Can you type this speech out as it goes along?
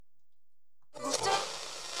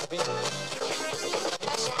Ready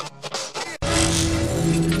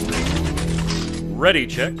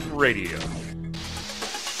Check Radio.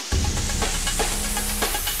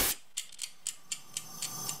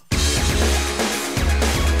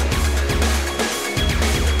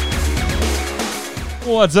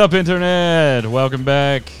 What's up, Internet? Welcome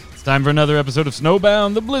back. It's time for another episode of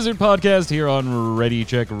Snowbound, the Blizzard podcast here on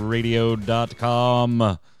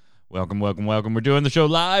ReadyCheckRadio.com. Welcome. We're doing the show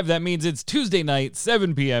live. That means it's Tuesday night,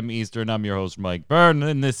 7 p.m. Eastern. I'm your host, Mike Byrne,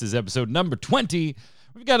 and this is episode number 20.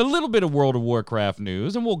 We've got a little bit of World of Warcraft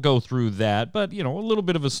news, and we'll go through that, but, a little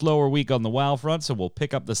bit of a slower week on the WoW front, so we'll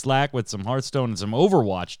pick up the slack with some Hearthstone and some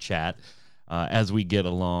Overwatch chat as we get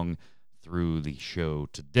along through the show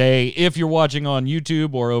today. If you're watching on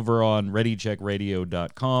YouTube or over on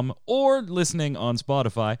ReadyCheckRadio.com or listening on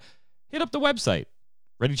Spotify, hit up the website,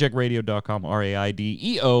 ReadyCheckRadio.com,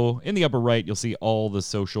 RAIDEO. In the upper right, you'll see all the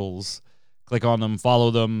socials. Click on them,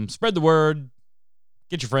 follow them, spread the word,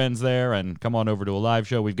 get your friends there, and come on over to a live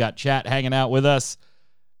show. We've got chat hanging out with us,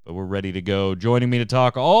 but we're ready to go. Joining me to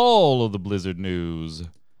talk all of the Blizzard news,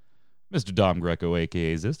 Mr. Dom Greco,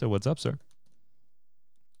 a.k.a. Zista. What's up, sir?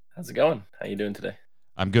 How's it going? How you doing today?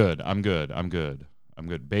 I'm good.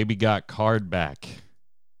 Baby got card back.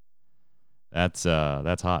 That's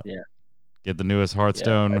hot. Yeah. Get the newest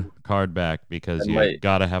Hearthstone card back because you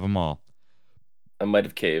gotta have them all. I might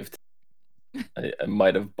have caved. I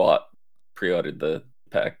might have pre-ordered the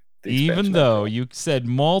pack. Even though you said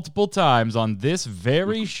multiple times on this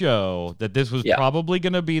very show that this was probably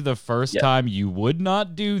going to be the first time you would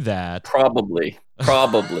not do that. Probably.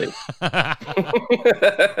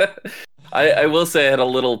 I will say I had a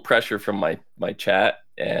little pressure from my chat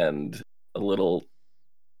and a little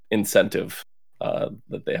incentive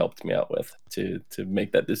that they helped me out with to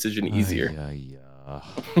make that decision easier.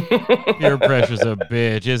 Peer pressure's a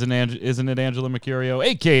bitch, isn't it, Angela Mercurio,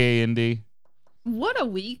 aka Indy? What a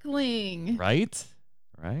weakling. Right?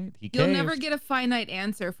 You'll never get a finite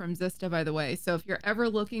answer from Zista, by the way. So if you're ever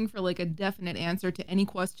looking for like a definite answer to any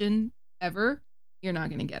question ever, you're not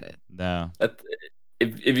going to get it. No.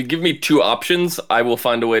 If you give me two options, I will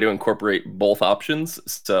find a way to incorporate both options.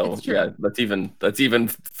 So that's even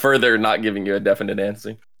further not giving you a definite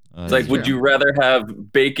answer. It's like, would you rather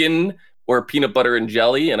have bacon or peanut butter and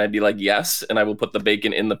jelly? And I'd be like, yes, and I will put the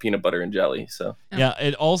bacon in the peanut butter and jelly. So yeah,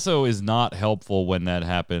 it also is not helpful when that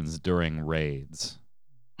happens during raids.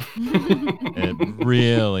 It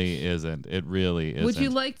really isn't. Would you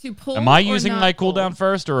like to pull? Am I using my cooldown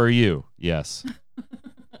first, or are you? Yes.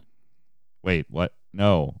 Wait, what?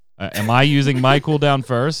 No. Am I using my cooldown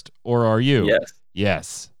first, or are you?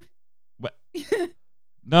 Yes. What?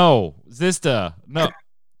 No, Zista. No.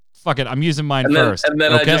 Fuck it. I'm using mine first. And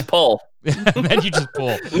then okay? I just pull. And then you just pull.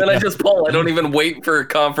 And then I just pull. I don't even wait for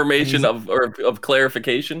confirmation of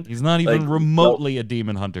clarification. He's not even remotely a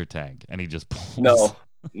Demon Hunter tank, and he just pulls.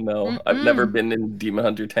 No. I've never been in Demon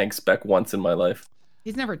Hunter tank spec once in my life.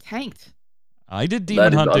 He's never tanked. I did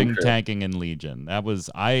Demon Hunting tanking in Legion.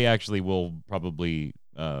 I actually will probably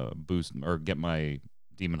boost or get my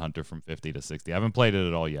Demon Hunter from 50 to 60. I haven't played it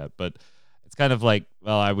at all yet, but it's kind of like,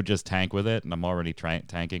 well, I would just tank with it, and I'm already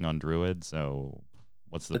tanking on Druid, so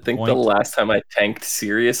what's the point? I think the last time I tanked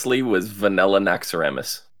seriously was Vanilla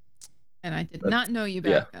Naxxramas. And I did not know you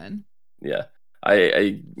back then. Yeah.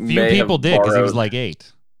 I Few people did, because he was like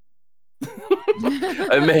 8.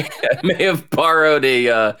 I may have borrowed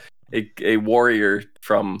a warrior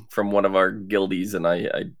from one of our guildies, and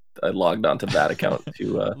I logged onto that account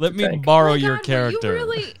to let me tank. borrow your character. Are you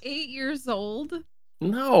really 8 years old?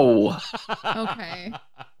 No. Okay.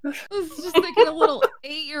 I was just thinking a little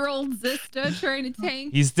 8-year-old Zista trying to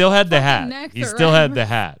tank. He still had the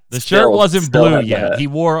hat. The shirt wasn't blue yet. He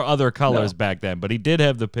wore other colors back then, but he did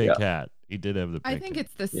have the pink hat. I think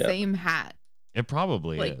it's the same hat. It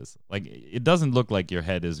probably is. Like, it doesn't look like your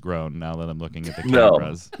head is grown now that I'm looking at the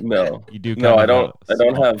cameras. No. You do. No, I don't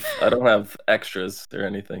have extras or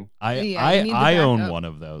anything. I own one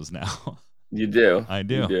of those now. You do. I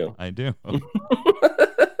do.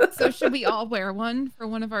 So should we all wear one for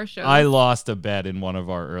one of our shows? I lost a bet in one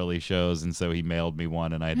of our early shows, and so he mailed me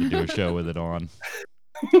one, and I had to do a show with it on.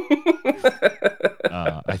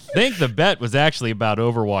 I think the bet was actually about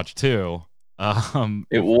Overwatch 2.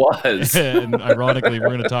 It was. And ironically, we're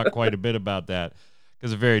going to talk quite a bit about that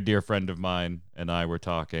because a very dear friend of mine and I were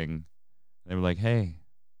talking. They were like, hey,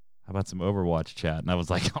 how about some Overwatch chat? And I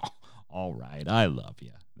was like, oh, all right, I love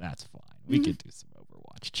you. That's fine. We could do some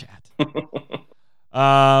Overwatch chat.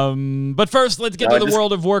 But first, let's get to the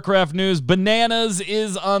World of Warcraft news. Bananas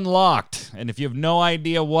is unlocked. And if you have no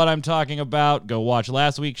idea what I'm talking about, go watch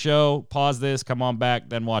last week's show, pause this, come on back,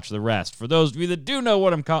 then watch the rest. For those of you that do know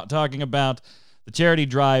what I'm talking about, the charity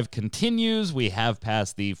drive continues. We have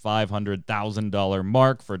passed the $500,000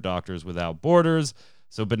 mark for Doctors Without Borders.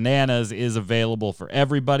 So Bananas is available for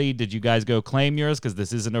everybody. Did you guys go claim yours? Because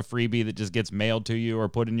this isn't a freebie that just gets mailed to you or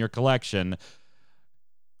put in your collection.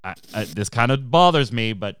 This kind of bothers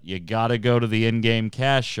me, but you got to go to the in-game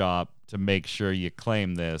cash shop to make sure you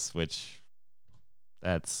claim this, which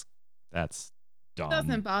that's dumb. It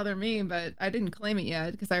doesn't bother me, but I didn't claim it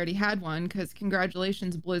yet because I already had one, because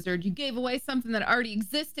congratulations, Blizzard. You gave away something that already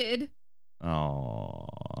existed. Oh,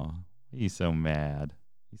 he's so mad.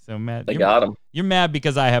 He's so mad. They got him. You're mad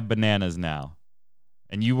because I have Bananas now.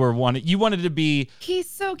 And you wanted to be... He's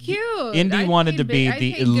so cute. Indy wanted to be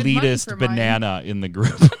the elitist banana in the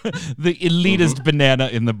group. The elitist banana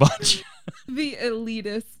in the bunch. The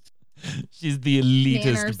elitist. She's the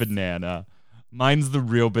elitist banana. Mine's the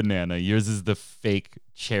real banana. Yours is the fake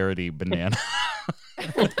charity banana.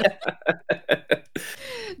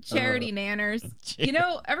 Charity nanners. You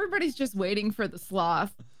know, everybody's just waiting for the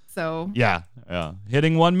sloth. So yeah.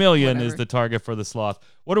 Hitting 1 million is the target for the sloth.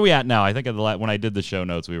 What are we at now? I think when I did the show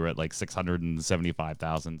notes, we were at like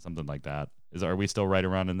 675,000, something like that. Are we still right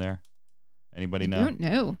around in there? Anybody know? I don't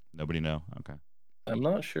know. Nobody know. Okay. I'm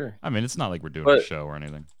not sure. I mean, it's not like we're doing a show or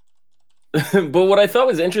anything. But what I thought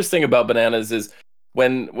was interesting about Bananas is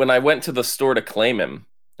when I went to the store to claim him,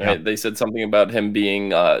 right, they said something about him being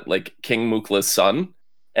like King Mukla's son.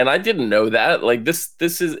 And I didn't know that. Like this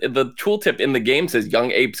is the tooltip in the game says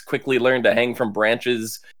young apes quickly learn to hang from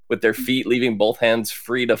branches with their feet, leaving both hands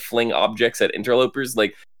free to fling objects at interlopers.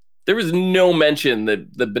 Like there was no mention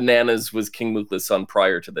that the Bananas was King Mukla's son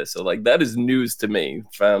prior to this. So like that is news to me.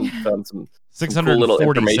 Found some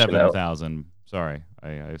 647,000. Sorry,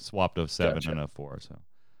 I swapped a 7 and a 4. So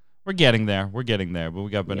we're getting there. But we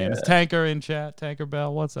got Bananas. Yeah. Tanker in chat. Tanker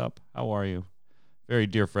Bell, what's up? How are you? Very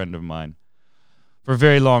dear friend of mine. For a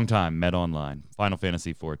very long time, met online. Final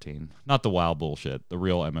Fantasy 14. Not the WoW bullshit, the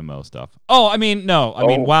real MMO stuff. Oh, I mean, no. I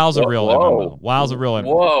mean, WoW's a real MMO. WoW's a real MMO.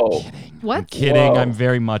 Whoa. I'm kidding. What? I'm kidding. I'm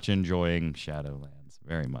very much enjoying Shadowlands.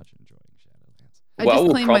 Very much enjoying Shadowlands. I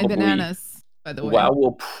just claimed my Bananas, by the way. WoW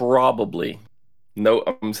will probably... No,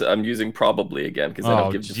 I'm using probably again because I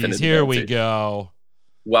don't give definitive here answer. We go.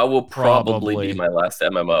 WoW will probably be my last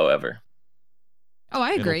MMO ever. Oh,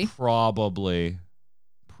 I agree. Probably.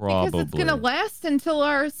 Because it's going to last until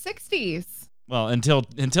our 60s. Well,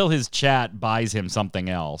 until his chat buys him something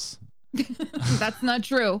else. That's not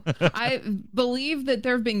true. I believe that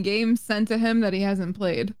there have been games sent to him that he hasn't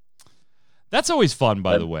played. That's always fun,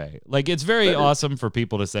 by the way. Like, it's very awesome for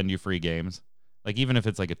people to send you free games. Like, even if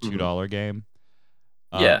it's like a $2 game.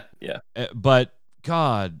 Yeah. But,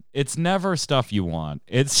 God, it's never stuff you want.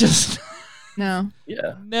 It's just... No.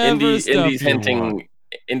 Yeah. Never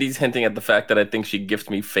Indy's hinting at the fact that I think she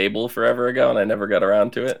gifted me Fable forever ago, and I never got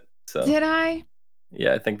around to it. So did I?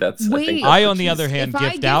 Yeah, I think that's. Wait, I on the other hand,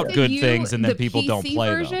 gift out good things, and then people don't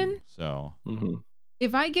play them. So,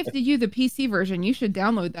 if I gifted you the PC version, you should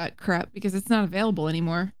download that crap because it's not available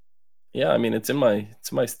anymore. Yeah, I mean it's in my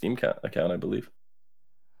Steam account, I believe.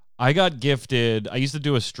 I got gifted. I used to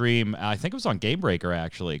do a stream. I think it was on Game Breaker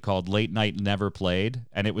actually, called Late Night Never Played,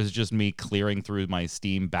 and it was just me clearing through my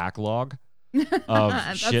Steam backlog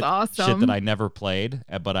of shit that I never played,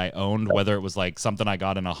 but I owned. Whether it was like something I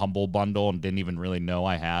got in a Humble bundle and didn't even really know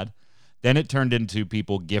I had. Then it turned into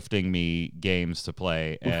people gifting me games to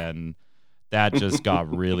play, and that just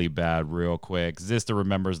got really bad real quick. Zista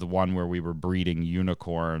remembers the one where we were breeding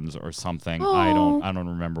unicorns or something. Aww. I don't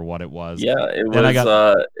remember what it was. Yeah, it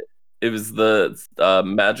was the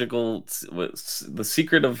magical, the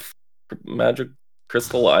secret of Magic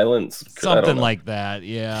Crystal Islands. Something like that,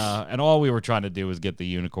 yeah. And all we were trying to do was get the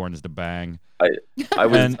unicorns to bang. I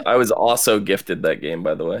was also gifted that game,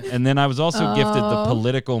 by the way. And then I was also gifted the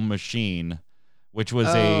Political Machine, which was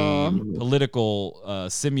a political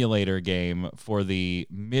simulator game for the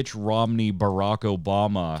Mitch Romney Barack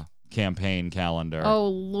Obama campaign calendar. Oh,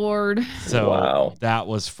 Lord. So that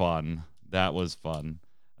was fun.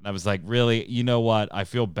 And I was like, really? You know what? I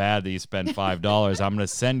feel bad that you spent $5. I'm going to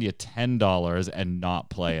send you $10 and not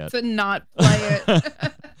play it. To not play it.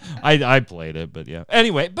 I played it, but yeah.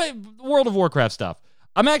 Anyway, but World of Warcraft stuff.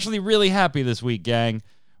 I'm actually really happy this week, gang.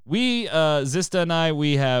 We, Zista and I,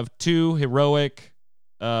 we have 2 heroic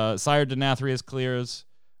Sire Denathrius clears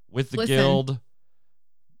with the guild.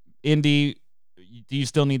 Indy, do you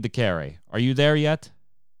still need the carry? Are you there yet?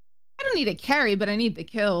 I don't need a carry, but I need the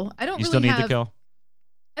kill. I don't you really still need have... the kill?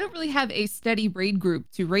 I don't really have a steady raid group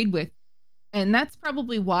to raid with. And that's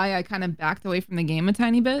probably why I kind of backed away from the game a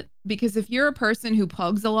tiny bit. Because if you're a person who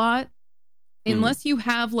pugs a lot, unless you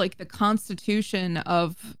have like the constitution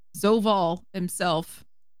of Zoval himself,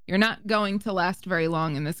 you're not going to last very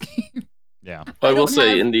long in this game. Yeah. I will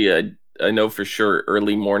say, Indy, I know for sure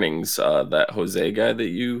early mornings, that Jose guy that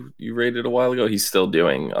you raided a while ago, he's still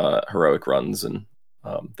doing heroic runs, and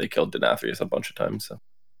they killed Denathrius a bunch of times. So.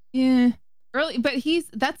 Yeah. Early, but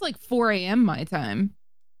that's like 4 a.m. my time.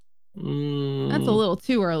 That's a little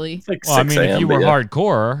too early. It's like 6 if you were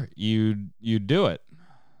hardcore, you'd do it.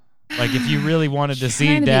 Like if you really wanted to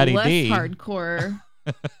see Daddy D. Hardcore.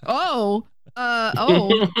 Well,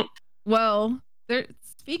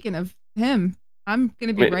 speaking of him, I'm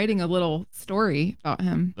gonna be writing a little story about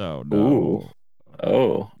him. Oh no.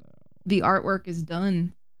 Oh. The artwork is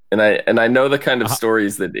done. And I know the kind of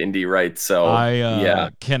stories that Indy writes, so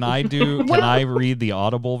yeah. Can I read the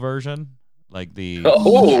Audible version? Like the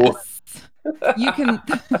Yes. You can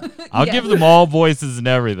I'll give them all voices and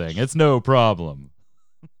everything. It's no problem.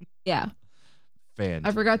 Yeah. Fantastic.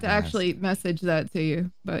 I forgot to actually message that to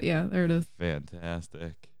you, but yeah, there it is.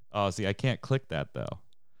 Fantastic. Oh, see, I can't click that though.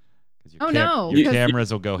 Your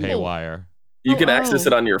cameras will go haywire. You can access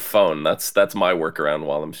it on your phone. That's my workaround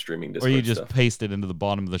while I'm streaming Discord. Or you just paste it into the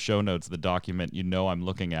bottom of the show notes of the document I'm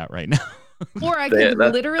looking at right now. Or I could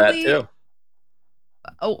literally...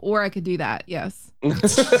 or I could do that, yes.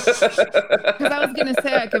 Because I was gonna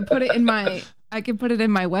say I could put it in my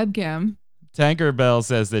webcam. Tanker Bell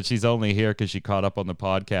says that she's only here because she caught up on the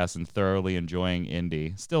podcast and thoroughly enjoying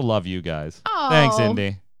Indy. Still love you guys. Oh, thanks,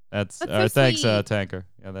 Indy. That's so thanks, sweet. Tanker.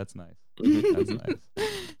 Yeah, that's nice. That's nice.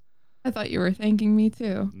 I thought you were thanking me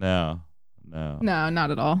too. No,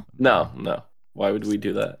 not at all. No. Why would we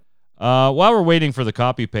do that? While we're waiting for the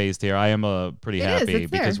copy paste here, I am pretty happy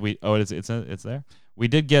because there. it's there. We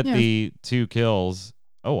did get the 2 kills.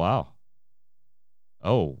 Oh wow,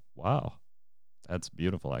 that's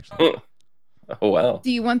beautiful actually. Oh wow.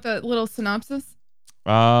 Do you want the little synopsis?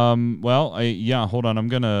 Well, hold on. I'm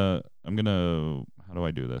gonna. How do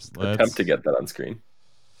I do this? Attempt to get that on screen.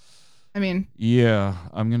 I mean. Yeah,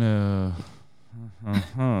 I'm gonna.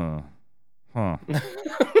 How am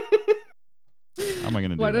I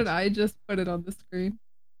gonna do Why this? did I just put it on the screen?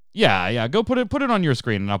 Yeah. Go put it on your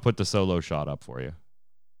screen, and I'll put the solo shot up for you.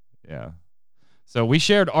 Yeah. So we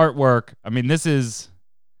shared artwork. I mean, this is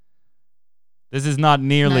not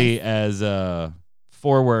nearly as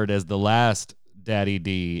forward as the last Daddy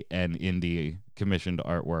D and Indy commissioned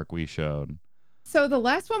artwork we showed. So the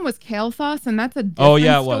last one was Kael'thas, and that's a different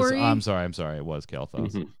it was. story. I'm sorry. It was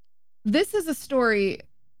Kael'thas. Mm-hmm. This is a story.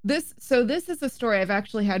 This is a story I've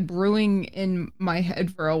actually had brewing in my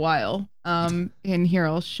head for a while. And here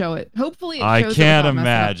I'll show it. Hopefully, it shows. I can't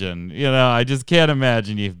imagine. I just can't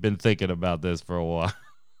imagine you've been thinking about this for a while.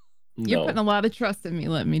 You're putting a lot of trust in me.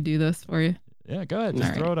 Let me do this for you. Yeah, go ahead.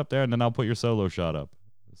 Just throw it up there, and then I'll put your solo shot up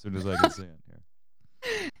as soon as I can see it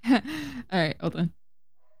here. All right, hold on.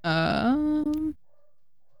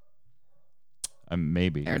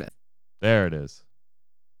 Maybe. There it is. There it is.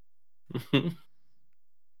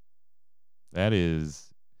 That is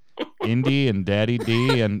Indy and Daddy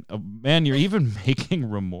D, and man, you're even making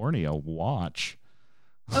Ramornia watch.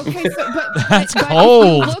 Okay, but that's but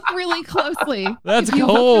cold. If you look really closely. That's if you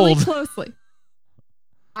cold. Look really closely.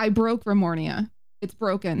 I broke Ramornia. It's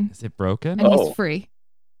broken. Is it broken? And he's free.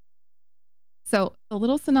 So the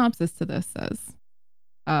little synopsis to this says,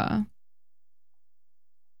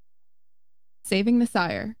 saving the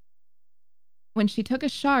sire. When she took a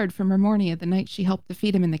shard from Ramornia the night she helped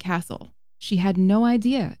defeat him in the castle, she had no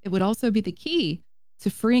idea it would also be the key to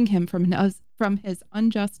freeing him from his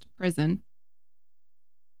unjust prison.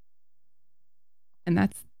 And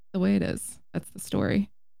that's the way it is. That's the story.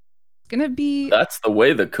 It's gonna be. That's the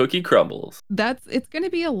way the cookie crumbles. It's gonna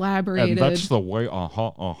be elaborated. And that's the way.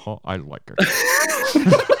 I like it.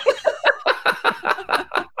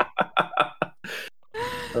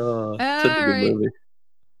 Such a good movie.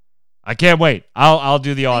 I can't wait. I'll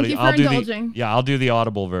do the audio. Thank you for indulging. I'll do the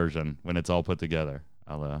Audible version when it's all put together.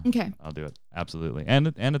 Okay. I'll do it. Absolutely.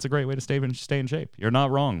 And it's a great way to stay in shape. You're not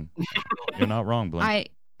wrong. You're not wrong, Blink.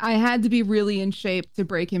 I had to be really in shape to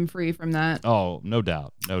break him free from that. Oh, no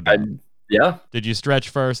doubt. No doubt. Yeah. Did you stretch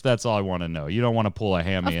first? That's all I want to know. You don't want to pull a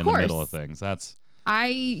hammy in the middle of things.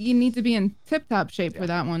 You need to be in tip-top shape for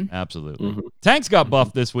that one. Absolutely. Mm-hmm. Tanks got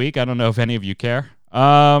buffed this week. I don't know if any of you care.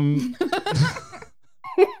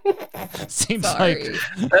 Seems Sorry. like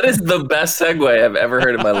that is the best segue I've ever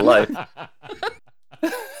heard in my life.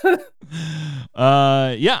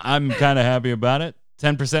 Yeah, I'm kind of happy about it.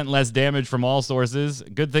 10% less damage from all sources.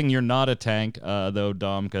 Good thing you're not a tank, though,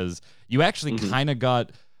 Dom, because you actually kind of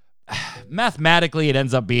got... Mathematically, it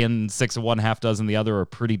ends up being 6 of one, half dozen the other, are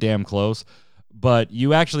pretty damn close. But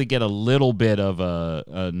you actually get a little bit of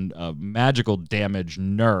a magical damage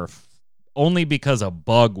nerf, only because a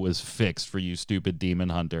bug was fixed for you stupid demon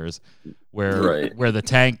hunters, where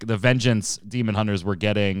the Vengeance demon hunters were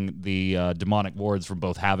getting the demonic wards from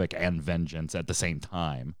both Havoc and Vengeance at the same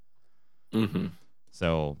time.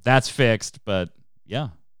 So that's fixed, but yeah.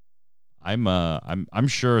 I'm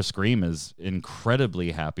sure Scream is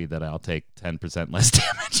incredibly happy that I'll take 10% less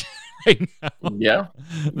damage right now. Yeah.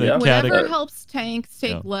 Whatever helps tanks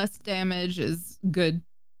take less damage is good.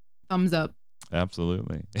 Thumbs up.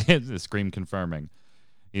 Absolutely. It's Scream confirming.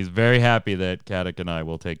 He's very happy that Katic and I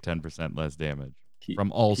will take 10% less damage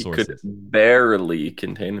from all sources. He could barely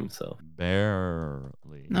contain himself.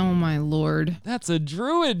 Barely. Oh my lord. That's a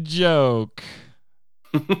druid joke.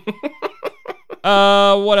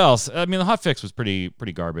 What else? I mean, the hotfix was pretty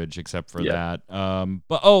garbage, except for that.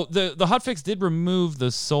 But the hotfix did remove the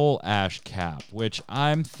Soul Ash cap, which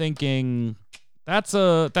I'm thinking that's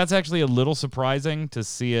actually a little surprising to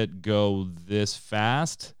see it go this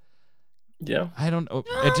fast. Yeah, I don't know.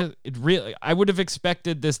 I would have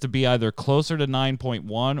expected this to be either closer to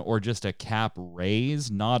 9.1 or just a cap raise,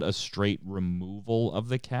 not a straight removal of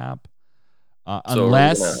the cap. So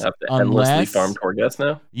unless have to endlessly farm Torghast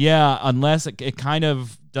now? Yeah, unless it kind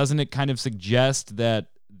of suggest that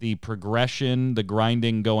the progression, the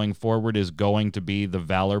grinding going forward is going to be the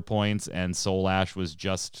Valor points, and Soul Ash was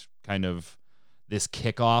just kind of this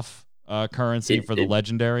kickoff currency for the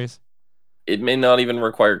legendaries? It may not even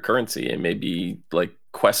require currency. It may be like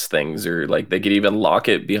quest things, or like they could even lock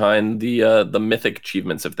it behind the mythic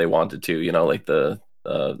achievements if they wanted to, like the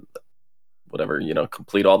whatever,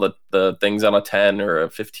 complete all the things on a 10 or a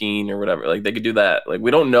 15 or whatever. Like they could do that. Like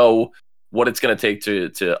we don't know what it's going to take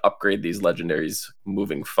to upgrade these legendaries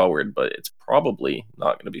moving forward, but it's probably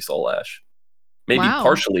not going to be Soul Ash. Maybe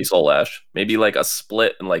partially Soul Ash. Maybe like a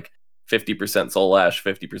split and like 50% Soul Ash,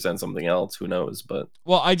 50% something else. Who knows? But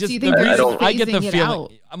I get the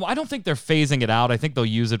feeling. I don't think they're phasing it out. I think they'll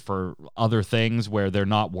use it for other things where they're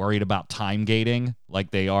not worried about time gating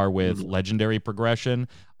like they are with legendary progression.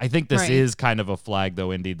 I think this is kind of a flag,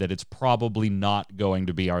 though, Indy, that it's probably not going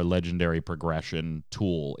to be our legendary progression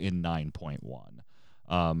tool in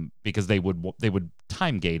 9.1, because they would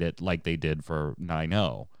time gate it like they did for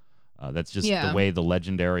 9.0. That's just the way the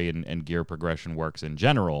legendary and gear progression works in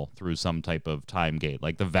general through some type of time gate.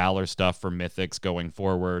 Like the Valor stuff for Mythics going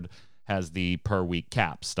forward has the per week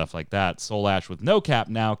cap, stuff like that. Soul Ash with no cap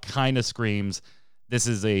now kind of screams this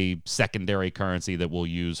is a secondary currency that we'll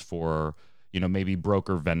use for, maybe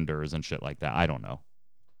broker vendors and shit like that. I don't know.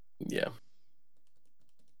 Yeah.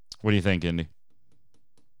 What do you think, Indy?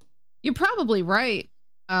 You're probably right.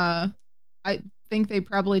 I think they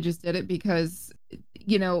probably just did it because,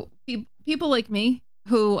 people like me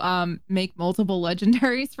who make multiple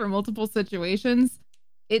legendaries for multiple situations,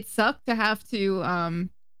 it sucked to have to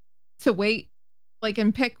wait, like,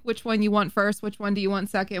 and pick which one you want first, which one do you want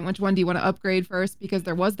second, which one do you want to upgrade first, because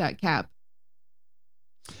there was that cap.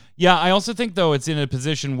 Yeah, I also think, though, it's in a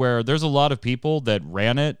position where there's a lot of people that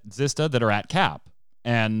ran it, Zista, that are at cap.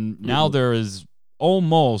 And now there is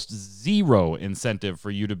almost zero incentive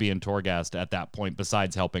for you to be in Torghast at that point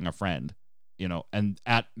besides helping a friend, and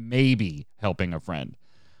at maybe helping a friend,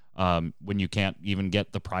 when you can't even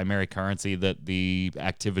get the primary currency that the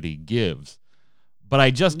activity gives. But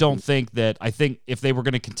I just don't think that... I think if they were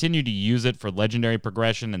going to continue to use it for legendary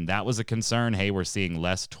progression and that was a concern, hey, we're seeing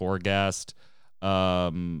less Torghast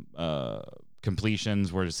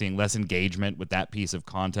completions, we're seeing less engagement with that piece of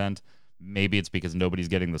content. Maybe it's because nobody's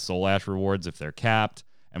getting the Soul Ash rewards if they're capped,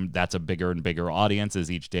 and that's a bigger and bigger audience as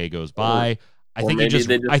each day goes by. I think you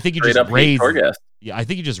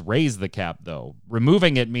just raise the cap, though.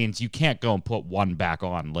 Removing it means you can't go and put one back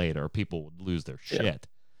on later. People would lose their shit.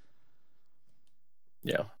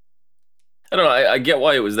 Yeah. I don't know. I get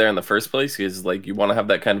why it was there in the first place, because like you want to have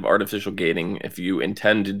that kind of artificial gating. If you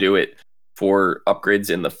intend to do it for upgrades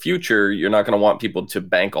in the future, you're not going to want people to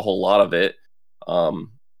bank a whole lot of it. The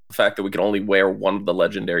fact that we can only wear one of the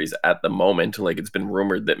legendaries at the moment, like it's been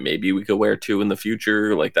rumored that maybe we could wear two in the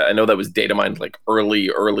future, like that. I know that was data mined like early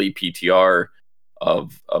PTR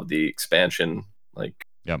of the expansion, like,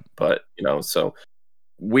 but so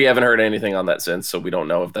we haven't heard anything on that since, so we don't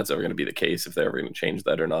know if that's ever going to be the case, if they're ever going to change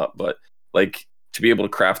that or not. But like to be able to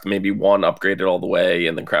craft maybe one, upgrade it all the way,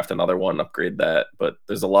 and then craft another one, upgrade that. But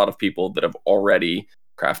there's a lot of people that have already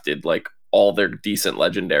crafted like all their decent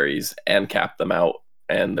legendaries and capped them out,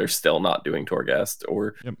 and they're still not doing Torghast.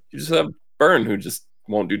 Or you just have Burn, who just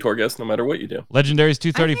won't do Torghast no matter what you do. Legendary's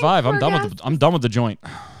 235. I'm done with the joint.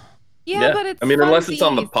 Yeah, but it's unless it's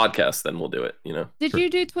on the podcast, then we'll do it, Did you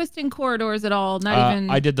do Twisting Corridors at all? Not even.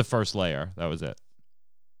 I did the first layer. That was it.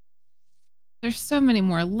 There's so many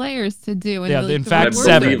more layers to do. And in fact,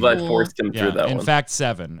 7. I forced him through that one. In fact,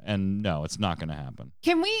 7. And no, it's not going to happen.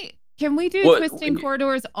 Can we do Twisting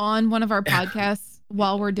Corridors on one of our podcasts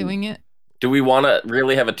while we're doing it? Do we want to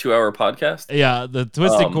really have a 2-hour podcast? Yeah, the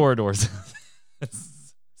Twisting Corridors.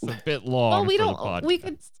 It's a bit long. Well, we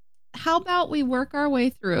could. How about we work our way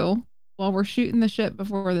through while we're shooting the shit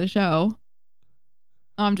before the show?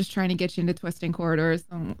 I'm just trying to get you into Twisting Corridors.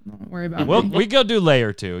 Don't worry about it. Well, we go do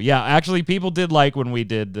layer 2. Yeah, actually, people did like when we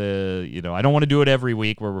did the, I don't want to do it every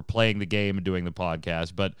week where we're playing the game and doing the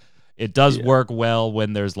podcast, but it does work well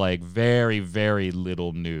when there's like very, very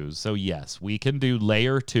little news. So yes, we can do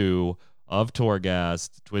layer 2 of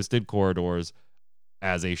Torghast, Twisted Corridors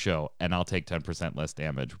as a show, and I'll take 10% less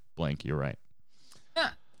damage. Blink, you're right.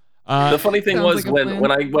 The funny thing was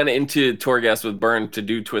when I went into Torghast with Burn to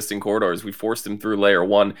do Twisting Corridors, we forced him through layer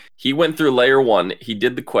 1. He went through layer 1, he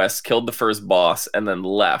did the quest, killed the first boss, and then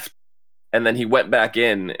left. And then he went back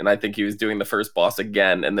in, and I think he was doing the first boss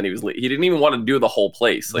again, and then he didn't even want to do the whole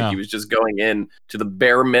place. He was just going in to the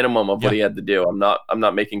bare minimum of what he had to do. I'm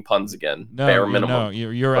not making puns again. Bare minimum. No,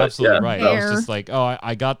 you're absolutely right. I was just like,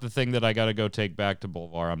 I got the thing that I got to go take back to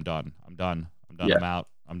Bolvar. I'm done. Yeah. I'm out.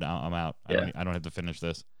 I'm out. I don't have to finish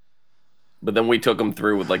this. But then we took him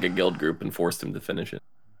through with like a guild group and forced him to finish it.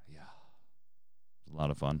 Yeah. A lot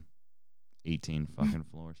of fun. 18 fucking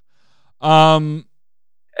floors.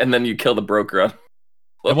 And then you kill the broker on.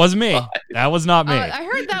 It wasn't me. That was not me. I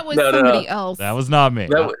heard that was somebody else. That was not me.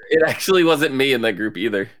 It actually wasn't me in that group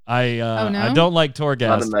either. I don't like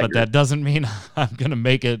Torghast, but that doesn't mean I'm going to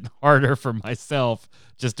make it harder for myself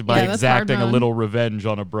just by exacting a little revenge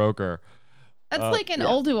on a broker. That's like in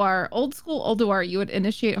Ulduar, old school Ulduar. You would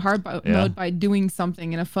initiate hard mode by doing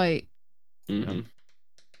something in a fight. Mm-hmm.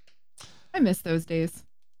 I miss those days.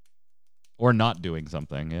 Or not doing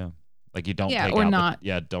something, yeah. Like you don't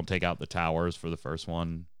don't take out the towers for the first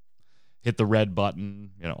one. Hit the red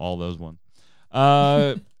button, all those ones.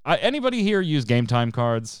 Anybody here use game time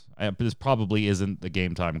cards? This probably isn't the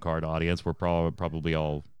game time card audience. We're probably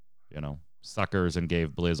all, suckers and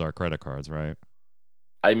gave Blizz our credit cards, right?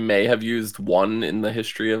 I may have used one in the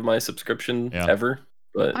history of my subscription ever,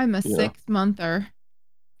 but I'm a 6-monther.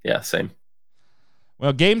 Yeah, same.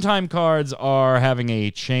 Well, game time cards are having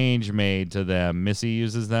a change made to them. Missy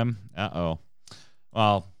uses them. Uh-oh.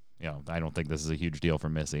 Well, I don't think this is a huge deal for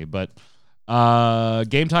Missy, but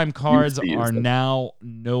game time cards are now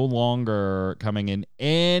no longer coming in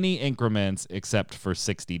any increments except for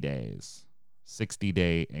 60 days.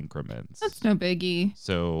 60-day increments. That's no biggie.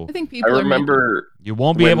 So I think people you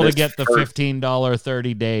won't be able to get the $15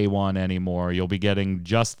 30-day one anymore. You'll be getting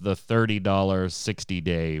just the $30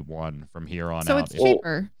 60-day one from here on out. So it's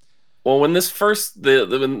cheaper. Well, when this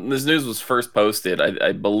when this news was first posted,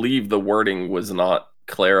 I believe the wording was not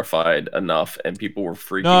clarified enough, and people were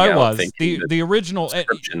freaking out. No, it was the original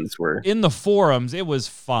subscriptions were in the forums. It was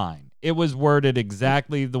fine. It was worded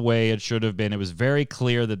exactly the way it should have been. It was very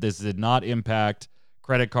clear that this did not impact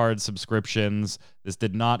credit card subscriptions. This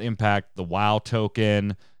did not impact the WoW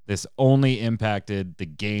token. This only impacted the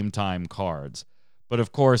game time cards. But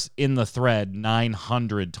of course, in the thread,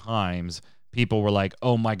 900 times, people were like,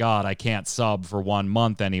 oh my God, I can't sub for 1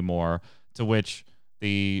 month anymore. To which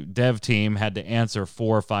the dev team had to answer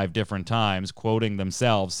 4 or 5 different times, quoting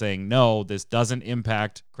themselves, saying, no, this doesn't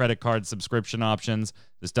impact credit card subscription options.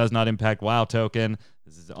 This does not impact WoW token.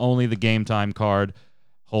 This is only the game time card.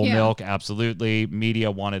 Whole milk, absolutely.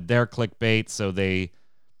 Media wanted their clickbait, so they,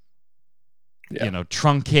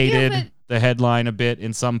 truncated the headline a bit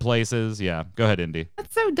in some places. Yeah, go ahead, Indy.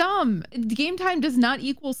 That's so dumb. Game time does not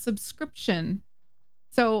equal subscription.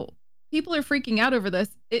 So people are freaking out over this.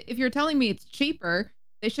 If you're telling me it's cheaper,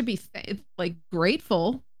 they should be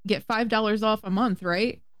grateful. Get $5 off a month,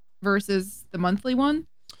 right? Versus the monthly one.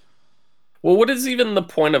 Well, what is even the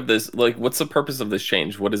point of this? Like, what's the purpose of this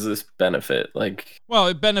change? What does this benefit?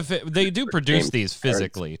 Well, they do produce these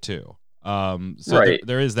physically too. So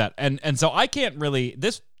there is that, and so I can't really.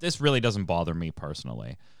 This really doesn't bother me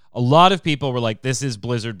personally. A lot of people were like, "This is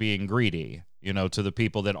Blizzard being greedy." To the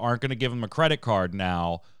people that aren't going to give them a credit card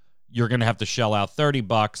now, you're going to have to shell out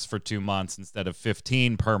 $30 for 2 months instead of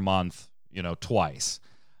 $15 per month. Twice.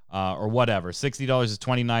 Or whatever. $60 is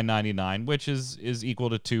 $29.99, which is equal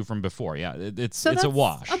to 2 from before. Yeah, it's a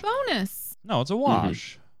wash. A bonus. No, it's a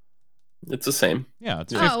wash. Mm-hmm. It's the same. Yeah,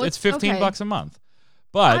 it's $15 a month.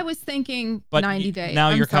 But I was thinking 90 days. Now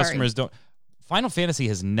your customers don't. Final Fantasy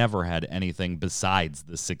has never had anything besides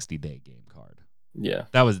the 60-day game card. Yeah.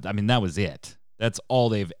 That was it. That's all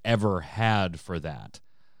they've ever had for that.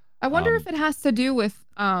 I wonder if it has to do with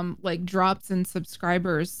like drops in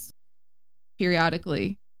subscribers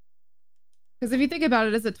periodically. Because if you think about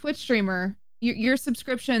it, as a Twitch streamer, your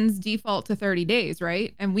subscriptions default to 30 days,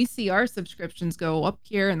 right? And we see our subscriptions go up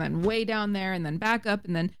here and then way down there and then back up.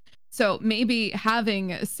 And then, so maybe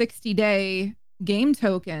having a 60-day game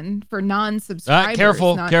token for non-subscribers.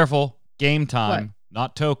 Careful. Game time,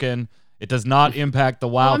 not token. It does not impact the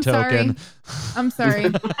WoW token. I'm sorry.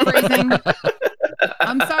 Phrasing.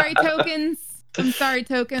 I'm sorry,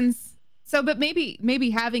 tokens. So, but maybe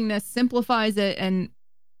having this simplifies it and,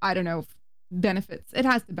 I don't know, benefits. It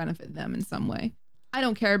has to benefit them in some way. I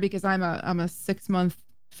don't care because I'm a 6-month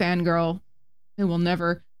fangirl who will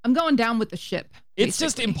never. I'm going down with the ship. Basically. It's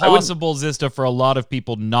just impossible, Zista, for a lot of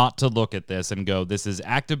people not to look at this and go, "This is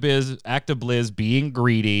ActiBliz being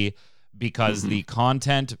greedy," because the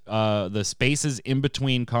content, the spaces in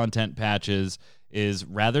between content patches is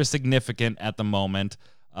rather significant at the moment.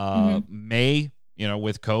 May,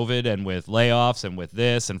 with COVID and with layoffs and with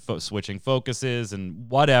this and switching focuses and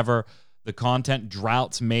whatever. The content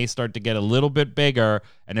droughts may start to get a little bit bigger,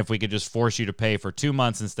 and if we could just force you to pay for 2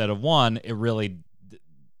 months instead of one, it really,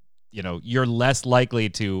 you're less likely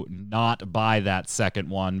to not buy that second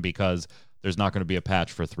one because there's not going to be a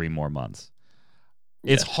patch for 3 more months.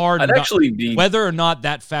 Yeah. It's hard. Whether or not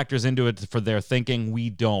that factors into it for their thinking,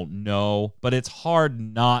 we don't know, but it's hard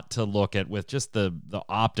not to look at with just the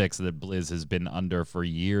optics that Blizz has been under for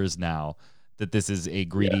years now, that this is a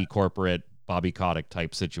greedy corporate Bobby Kotick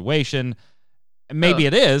type situation. And maybe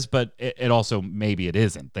it is, but it also maybe it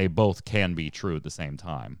isn't. They both can be true at the same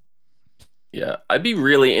time. Yeah, I'd be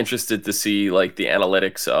really interested to see like the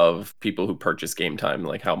analytics of people who purchase game time,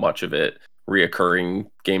 like how much of it reoccurring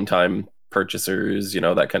game time purchasers,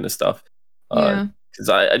 that kind of stuff. Because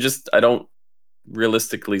I don't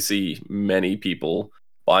realistically see many people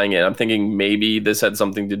buying it. I'm thinking maybe this had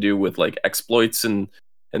something to do with like exploits and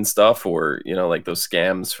stuff, or like those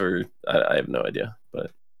scams for I have no idea.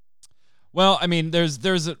 But well, I mean, there's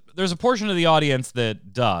a portion of the audience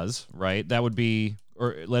that does, right? That would be,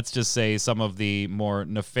 or let's just say some of the more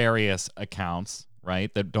nefarious accounts,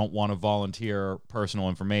 right, that don't want to volunteer personal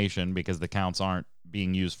information because the accounts aren't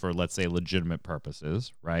being used for, let's say, legitimate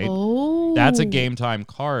purposes, right? Oh, that's a game time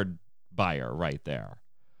card buyer right there.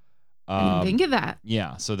 I didn't think of that.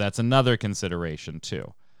 Yeah, so that's another consideration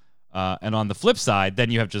too. And on the flip side, then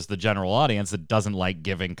you have just the general audience that doesn't like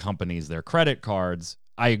giving companies their credit cards.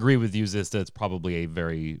 I agree with you, Zista. It's probably a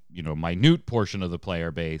very, minute portion of the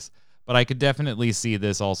player base. But I could definitely see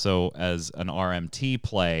this also as an RMT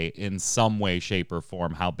play in some way, shape, or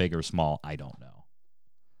form. How big or small, I don't know.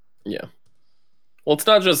 Yeah. Well,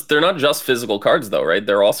 they're not just physical cards, though, right?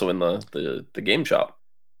 They're also in the game shop.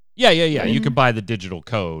 Yeah. You could buy the digital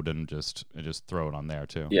code and just throw it on there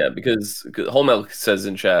too. Yeah, because Whole Milk says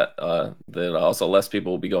in chat that also less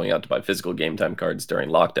people will be going out to buy physical game time cards during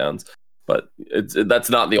lockdowns, but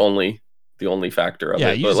that's not the only factor of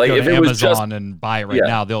it. You but just like go if to it Amazon was just and buy it right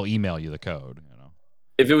now, they'll email you the code.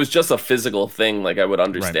 If it was just a physical thing, like I would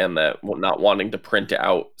understand that not wanting to print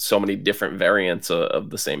out so many different variants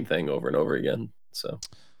of the same thing over and over again. So.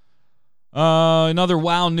 Another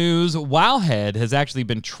WoW news. Wowhead has actually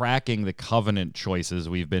been tracking the Covenant choices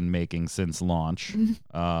we've been making since launch.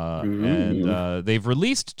 And they've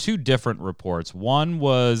released 2 different reports. One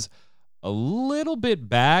was a little bit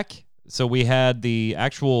back. So we had the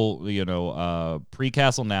actual,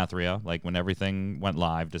 pre-Castle Nathria, like when everything went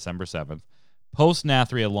live, December 7th.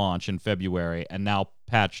 Post-Nathria launch in February, and now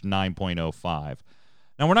patch 9.05.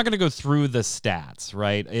 Now, we're not going to go through the stats,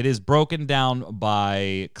 right? It is broken down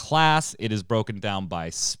by class. It is broken down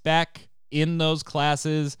by spec in those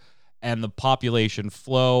classes and the population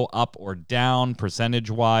flow up or down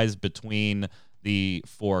percentage-wise between the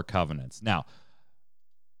 4 covenants. Now,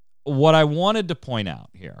 what I wanted to point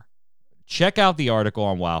out here, check out the article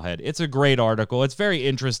on Wowhead. It's a great article. It's very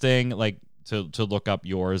interesting, like, to look up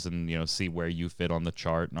yours and, see where you fit on the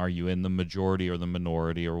chart. And are you in the majority or the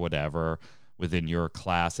minority or whatever within your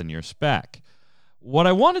class and your spec? What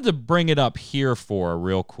I wanted to bring it up here for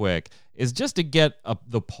real quick is just to get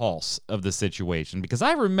the pulse of the situation, because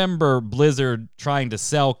I remember Blizzard trying to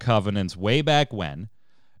sell covenants way back when,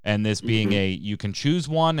 and this being you can choose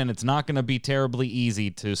one and it's not going to be terribly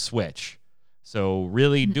easy to switch. So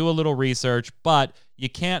really do a little research, but you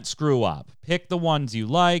can't screw up. Pick the ones you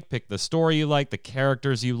like, pick the story you like, the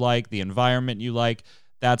characters you like, the environment you like.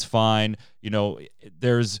 That's fine.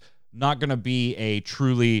 There's not going to be a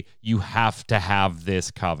truly you have to have this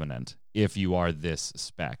covenant. if you are this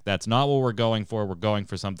spec. That's not what we're going for. We're going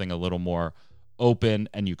for something a little more open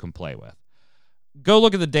and you can play with. Go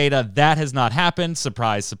look at the data. That has not happened.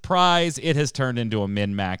 Surprise, surprise. It has turned into a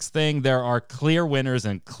min-max thing. There are clear winners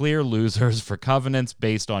and clear losers for Covenants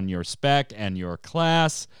based on your spec and your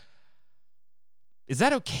class. Is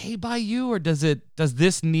that okay by you, or does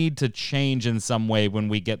this need to change in some way when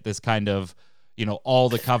we get this kind of, all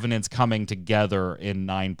the Covenants coming together in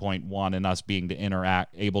 9.1 and us being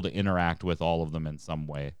able to interact with all of them in some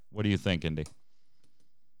way? What do you think, Indy?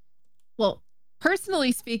 Well,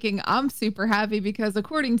 personally speaking, I'm super happy because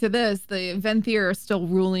according to this, the Venthyr are still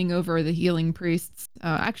ruling over the healing priests,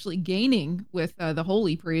 actually gaining with the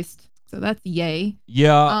holy priest. So that's yay.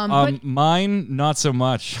 Yeah, but mine, not so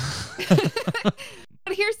much.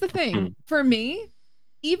 But here's the thing. For me,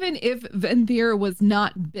 even if Venthyr was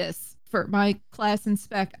not bis for my class and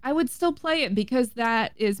spec, I would still play it because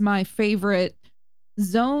that is my favorite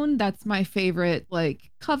zone. That's my favorite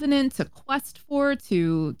covenant to quest for,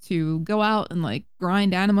 to go out and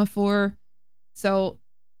grind anima for. So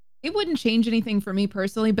it wouldn't change anything for me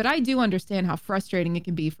personally, but I do understand how frustrating it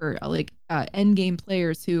can be for end game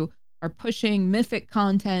players who are pushing mythic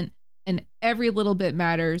content and every little bit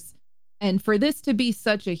matters. And for this to be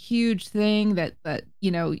such a huge thing that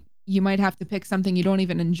you might have to pick something you don't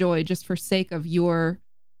even enjoy just for sake of your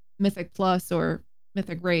Mythic Plus or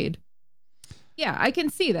Mythic Raid. Yeah, I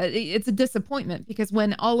can see that it's a disappointment because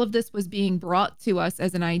when all of this was being brought to us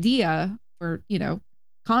as an idea or,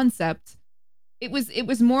 concept, it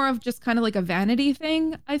was more of just kind of like a vanity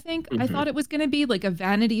thing, I think. I thought it was going to be like a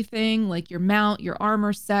vanity thing, like your mount, your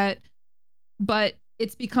armor set, but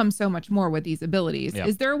it's become so much more with these abilities. Yep.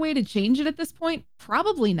 Is there a way to change it at this point?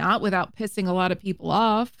 Probably not without pissing a lot of people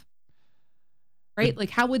off. Right?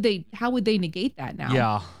 How would they negate that now?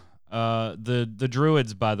 Yeah. The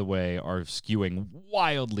druids, by the way, are skewing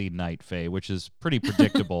wildly Night Fae, which is pretty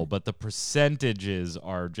predictable, but the percentages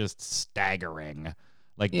are just staggering.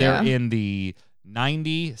 They're in the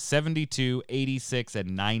 90, 72, 86,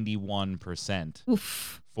 and 91%.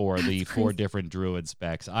 Oof. For the 4 different druid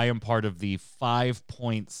specs. I am part of the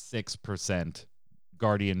 5.6%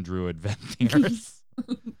 guardian druid Venthyrs.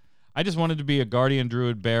 I just wanted to be a guardian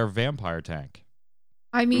druid bear vampire tank.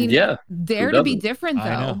 I mean, dare to be different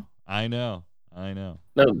though. I know. No,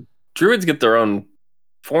 druids get their own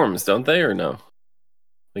forms, don't they, or no?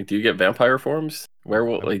 Do you get vampire forms?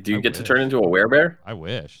 Do you get to turn into a werebear? I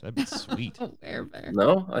wish. That'd be sweet. A werebear.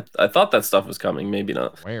 No, I thought that stuff was coming. Maybe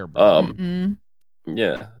not. Werebear.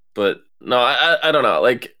 Yeah, but no, I don't know.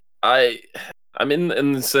 I'm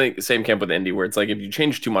in the same camp with Indy, where it's if you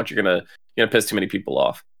change too much, you're gonna piss too many people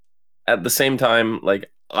off. At the same time,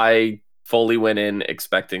 I fully went in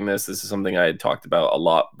expecting this. This is something I had talked about a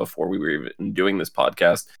lot before we were even doing this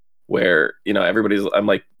podcast, where I'm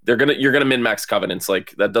like, you're gonna min max covenants.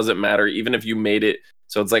 That doesn't matter, even if you made it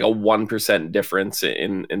so it's a 1% difference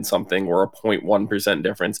in something or a 0.1%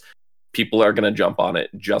 difference. People are going to jump on it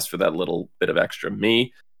just for that little bit of extra.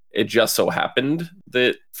 It just so happened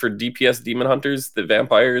that for DPS Demon Hunters, the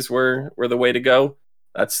vampires were the way to go.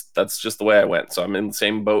 That's just the way I went. So I'm in the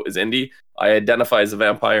same boat as Indy. I identify as a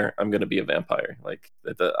vampire. I'm going to be a vampire.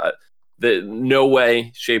 No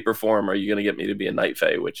way, shape, or form are you going to get me to be a Night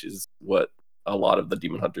Fae, which is what a lot of the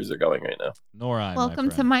Demon Hunters are going right now. Nor I. Welcome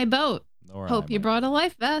to my boat. Hope you brought a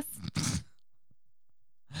life vest.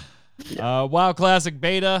 WoW Classic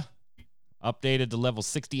Beta. Updated to level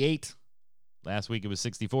 68. Last week it was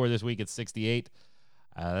 64. This week it's 68.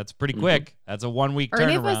 That's pretty quick. That's a 1 week turnaround. Are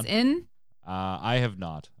any of us in? I have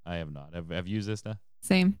not. Have you used this now?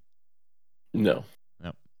 Same. No.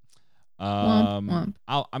 Womp.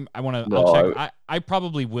 I'll check. I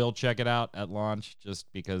probably will check it out at launch just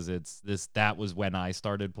because that was when I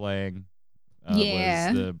started playing.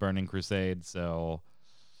 Was the Burning Crusade. So.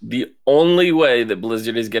 The only way that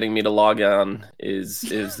Blizzard is getting me to log on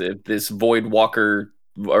is if this Void Walker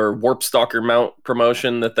or Warp Stalker mount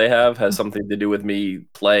promotion that they have has something to do with me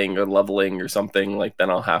playing or leveling or something. Then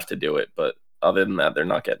I'll have to do it. But other than that, they're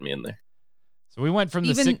not getting me in there. So we went from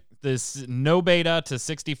this no beta to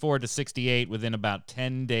 64 to 68 within about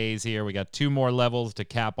 10 days here. We got 2 more levels to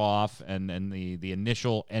cap off and the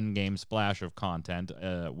initial end game splash of content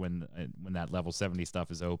when that level 70 stuff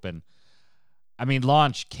is open. I mean,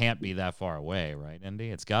 launch can't be that far away, right, Indy?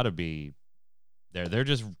 It's got to be there. They're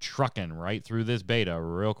just trucking right through this beta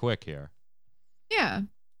real quick here. Yeah.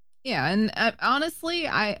 And honestly,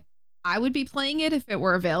 I would be playing it if it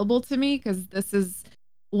were available to me because this is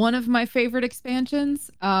one of my favorite expansions.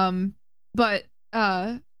 I'm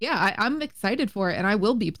excited for it, and I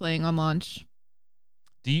will be playing on launch.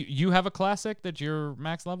 Do you have a classic that you're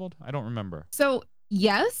max leveled? I don't remember. So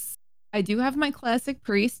yes, I do have my classic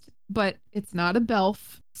priest, but it's not a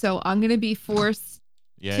belf, so I'm gonna be forced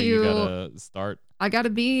to. You gotta start. I gotta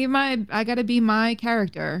be my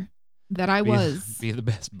character that I was. Be the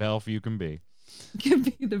best belf you can be. Can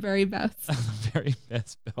be the very best. The very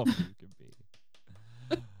best belf you can be.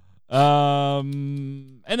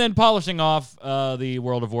 And then polishing off the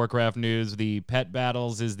World of Warcraft news, the Pet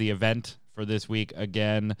Battles is the event for this week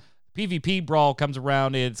again. PvP Brawl comes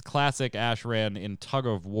around. It's classic Ashran in tug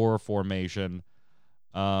of war formation.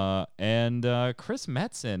 And Chris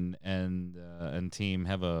Metzen and team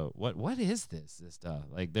have a what is this stuff?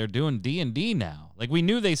 Like they're doing D&D now. Like we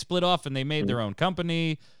knew they split off and they made their own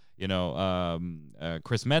company. You know,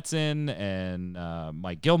 Chris Metzen and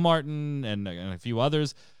Mike Gilmartin and a few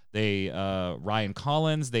others. They Ryan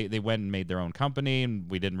Collins. They went and made their own company, and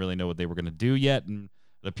we didn't really know what they were going to do yet. And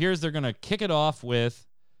it appears they're going to kick it off with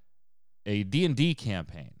a D&D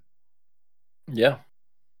campaign. Yeah.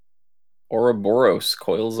 Ouroboros,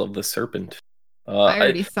 Coils of the Serpent. I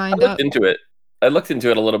already signed up. Into it. I looked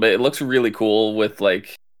into it a little bit. It looks really cool with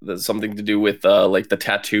like something to do with like the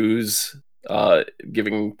tattoos,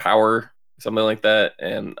 giving power, something like that.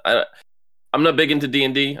 And I'm not big into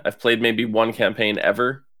D&D. I've played maybe one campaign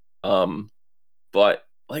ever, but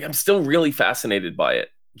like I'm still really fascinated by it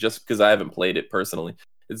just because I haven't played it personally.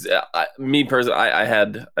 It's me personally.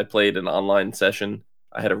 I played an online session.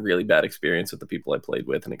 I had a really bad experience with the people I played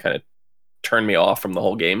with, and it kind of turned me off from the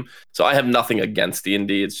whole game. So I have nothing against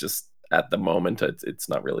D&D. It's just at the moment it's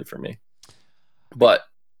not really for me. But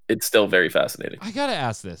it's still very fascinating. I gotta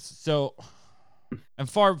ask this. So, and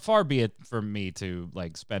far be it from me to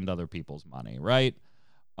like spend other people's money, right?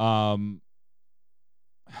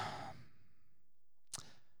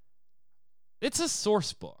 It's a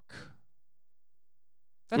source book.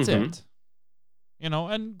 That's it. You know,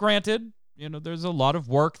 and granted, you know, there's a lot of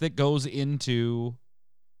work that goes into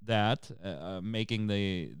that, making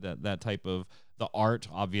that type of the art.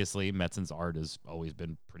 Obviously, Metzen's art has always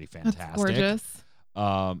been pretty fantastic. That's gorgeous.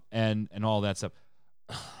 And all that stuff.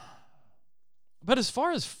 But as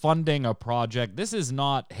far as funding a project, this is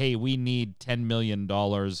not, hey, we need $10 million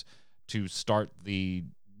to start the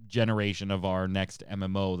generation of our next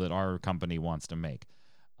MMO that our company wants to make.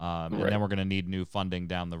 And then we're going to need new funding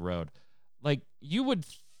down the road. Like, you would...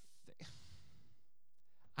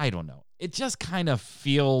 I don't know. It just kind of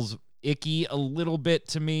feels icky a little bit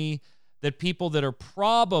to me that people that are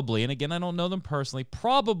probably, and again, I don't know them personally,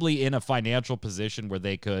 probably in a financial position where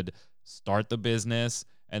they could start the business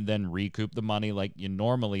and then recoup the money like you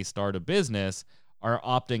normally start a business, are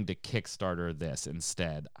opting to Kickstarter this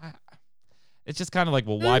instead. It's just kind of like,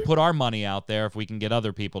 well, why put our money out there if we can get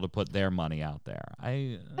other people to put their money out there?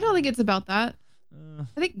 I don't think it's about that.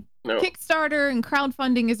 I think Kickstarter and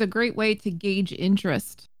crowdfunding is a great way to gauge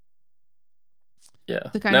interest. Yeah.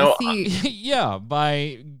 To kind of see. Yeah,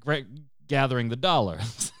 by gathering the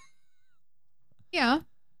dollars. Yeah.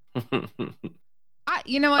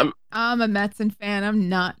 You know what? I'm a Metzen fan. I'm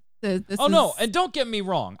not. No, and don't get me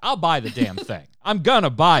wrong. I'll buy the damn thing. I'm gonna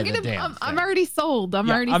buy the damn thing. I'm already sold. I'm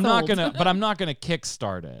already sold. Not gonna, but I'm not gonna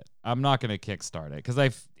kickstart it. I'm not gonna kickstart it because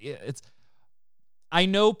I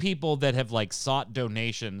know people that have like sought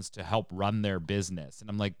donations to help run their business, and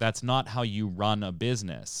I'm like, that's not how you run a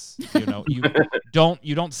business. You know, you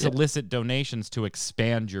don't solicit donations to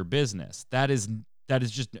expand your business. That is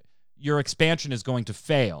just, your expansion is going to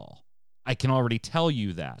fail. I can already tell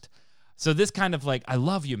you that. So this kind of like, I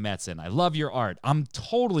love you, Metzen. I love your art. I'm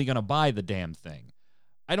totally going to buy the damn thing.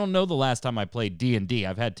 I don't know the last time I played D&D.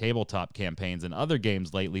 I've had tabletop campaigns and other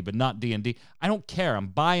games lately, but not D&D. I don't care. I'm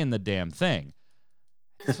buying the damn thing.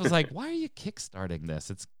 This was like, why are you kickstarting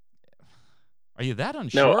this? Are you that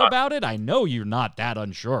unsure about it? I know you're not that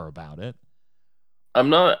unsure about it.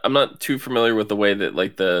 I'm not too familiar with the way that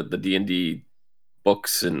like the D&D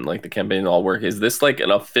books and like the campaign all work. Is this like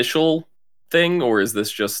an official thing, or is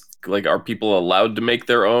this just like, are people allowed to make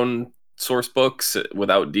their own source books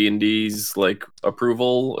without D&D's like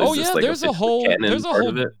approval? There's a whole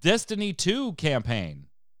Destiny 2 campaign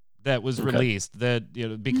that was released that, you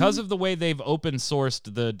know, because of the way they've open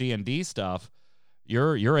sourced the D&D stuff,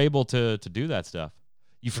 you're able to do that stuff.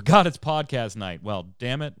 You forgot it's podcast night. Well,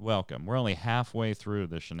 damn it, welcome. We're only halfway through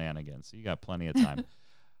the shenanigans, so you got plenty of time.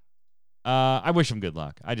 I wish them good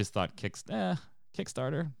luck. I just thought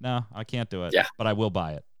Kickstarter? No, I can't do it. Yeah. But I will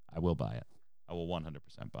buy it. I will 100%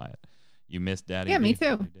 buy it. You missed Daddy. Yeah, D? me too.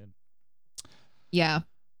 I did. Yeah.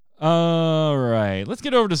 All right. Let's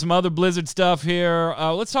get over to some other Blizzard stuff here.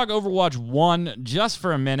 Let's talk Overwatch 1 just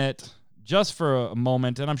for a minute, just for a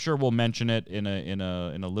moment, and I'm sure we'll mention it in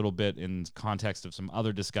a little bit in context of some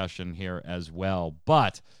other discussion here as well.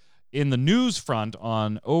 But in the news front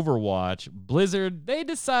on Overwatch, Blizzard, they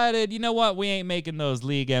decided, you know what, we ain't making those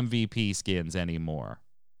League MVP skins anymore.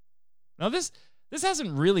 Now, this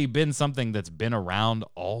hasn't really been something that's been around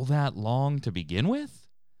all that long to begin with.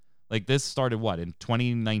 Like, this started, what, in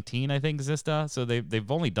 2019, I think, Zista? So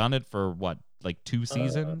they've only done it for, what, like 2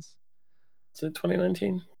 seasons? Is it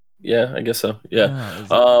 2019? Yeah, I guess so. Yeah.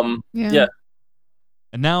 Yeah.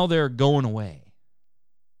 And now they're going away.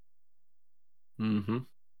 Mm-hmm.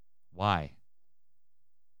 Why?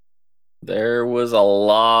 There was a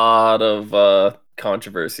lot of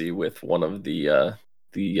controversy with one of the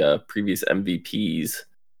previous MVPs.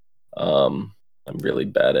 I'm really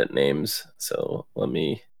bad at names, so let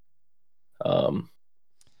me.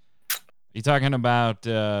 You talking about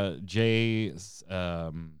Jay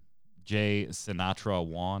Sinatra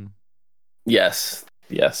Wan? Yes.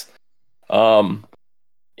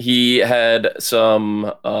 He had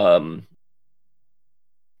some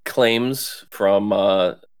claims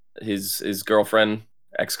from his girlfriend,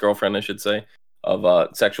 ex-girlfriend, I should say,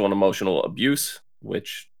 of sexual and emotional abuse,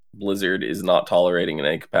 which Blizzard is not tolerating in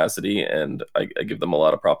any capacity, and I give them a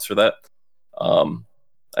lot of props for that.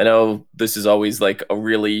 I know this is always like a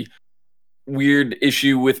really weird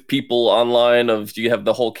issue with people online of, do you have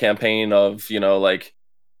the whole campaign of, like,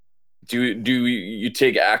 do you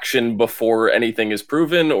take action before anything is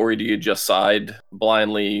proven, or do you just side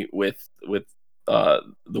blindly with the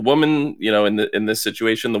woman, in this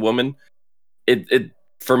situation, the woman? It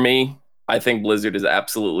for me, I think Blizzard is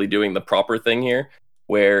absolutely doing the proper thing here,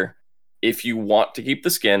 where if you want to keep the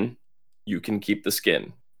skin, you can keep the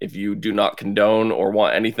skin. If you do not condone or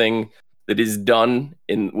want anything that is done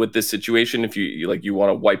with this situation, if you want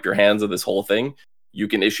to wipe your hands of this whole thing, you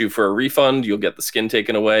can issue for a refund. You'll get the skin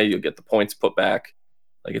taken away. You'll get the points put back.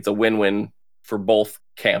 Like, it's a win-win for both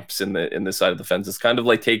camps in this side of the fence. It's kind of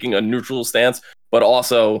like taking a neutral stance, but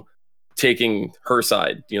also taking her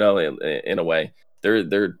side, in a way.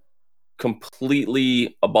 They're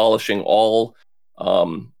completely abolishing all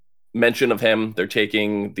mention of him. They're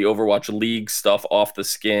taking the Overwatch League stuff off the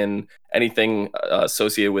skin, anything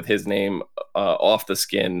associated with his name off the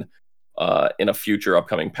skin in a future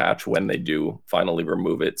upcoming patch when they do finally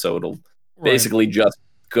remove it. So it'll basically just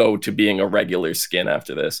go to being a regular skin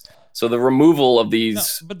after this. So the removal of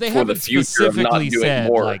these but they for the haven't future specifically of not doing said,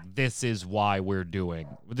 more. like, this is why we're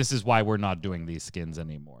not doing these skins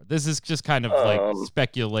anymore. This is just kind of like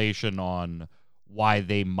speculation on why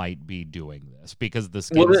they might be doing this, because the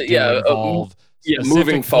skins involve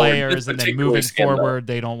specific players, and then moving forward,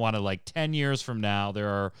 they don't want to, like, 10 years from now, there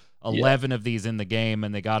are 11 of these in the game,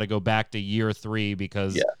 and they got to go back to year 3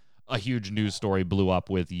 because a huge news story blew up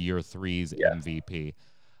with year 3's MVP.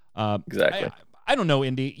 Exactly. I don't know,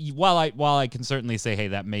 Indy. While I can certainly say, hey,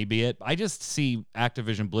 that may be it, I just see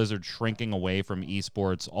Activision Blizzard shrinking away from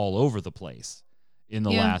esports all over the place in the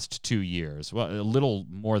last 2 years. Well, a little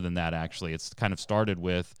more than that, actually. It's kind of started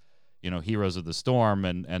with, Heroes of the Storm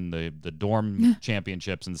and the Dorm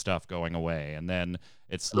championships and stuff going away. And then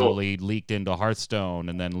it slowly leaked into Hearthstone,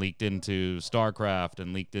 and then leaked into StarCraft,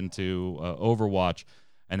 and leaked into Overwatch.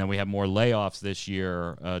 And then we have more layoffs this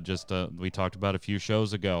year, we talked about a few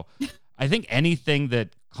shows ago. I think anything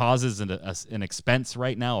that causes an expense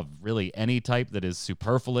right now of really any type that is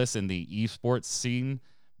superfluous in the esports scene,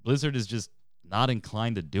 Blizzard is just not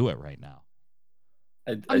inclined to do it right now.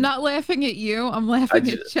 I'm not laughing at you. I'm laughing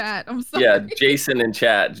at chat. I'm sorry. Yeah, Jason in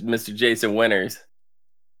chat, Mr. Jason Winters.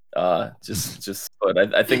 I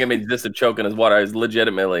think I made this a choke in his water. I was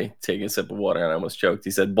legitimately taking a sip of water and I almost choked.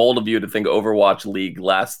 He said, bold of you to think Overwatch League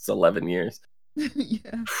lasts 11 years.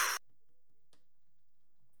 Yeah.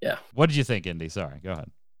 Yeah. What did you think, Indy? Sorry, go ahead.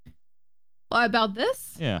 Well, about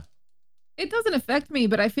this? Yeah. It doesn't affect me,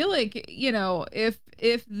 but I feel like, if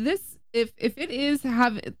it is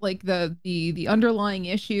like the underlying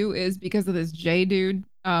issue is because of this J dude,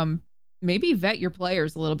 maybe vet your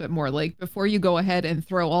players a little bit more, like, before you go ahead and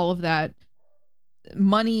throw all of that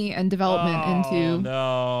money and development into.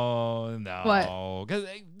 No. What? Because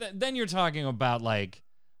then you're talking about, like,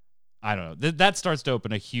 I don't know. That starts to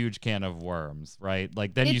open a huge can of worms, right?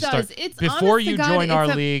 Like, then before you join our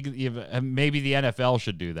league, maybe the NFL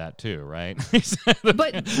should do that too, right?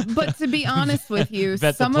 but to be honest with you,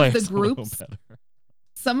 some of the groups,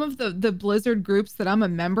 some of the Blizzard groups that I'm a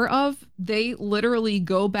member of, they literally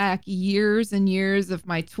go back years and years of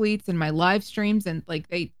my tweets and my live streams, and, like,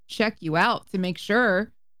 they check you out to make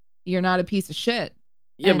sure you're not a piece of shit.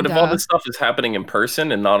 Yeah, but if all this stuff is happening in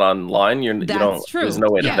person and not online, true. There's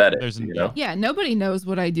no way to vet it. Yeah, nobody knows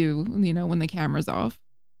what I do, when the camera's off.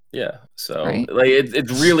 Yeah, so like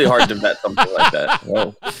it's really hard to vet something like that.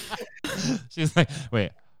 Whoa. She's like,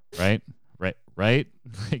 wait, Right?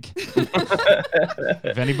 Like,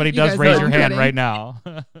 if anybody does, raise your hand right now.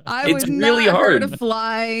 I would really not hurt a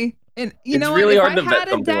fly. And you know really what? If I had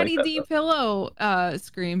a Daddy D pillow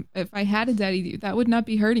scream, if I had a Daddy D, that would not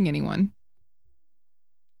be hurting anyone.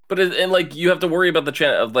 But like you have to worry about the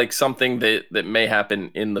chance of like something that may happen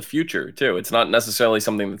in the future too. It's not necessarily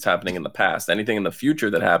something that's happening in the past. Anything in the future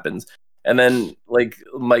that happens, and then like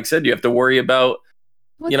Mike said, you have to worry about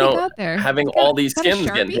having all these skins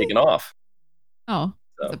getting taken off. Oh,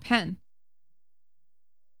 it's a pen.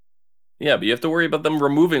 Yeah, but you have to worry about them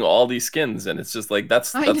removing all these skins, and it's just like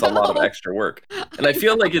that's a lot of extra work. And I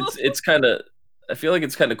feel like it's kind of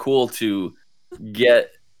cool to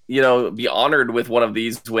get be honored with one of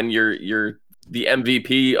these when you're the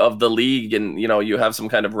MVP of the league, and you have some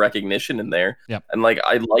kind of recognition in there. Yeah, and like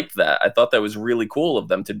I liked that. I thought that was really cool of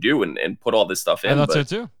them to do and put all this stuff in. I thought so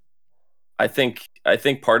too. I think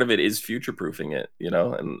part of it is future proofing it,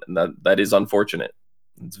 and that is unfortunate.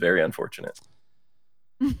 It's very unfortunate.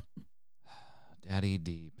 Daddy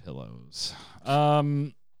D pillows.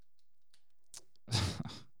 Christ.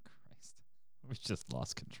 We just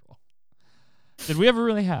lost control. Did we ever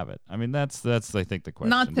really have it? I mean, that's I think the question.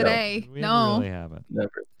 Not today. No. We ever really have it.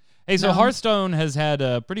 Never. Hey, so Hearthstone has had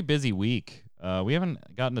a pretty busy week. We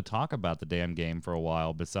haven't gotten to talk about the damn game for a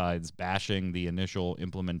while, besides bashing the initial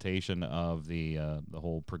implementation of the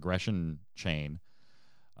whole progression chain,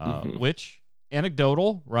 which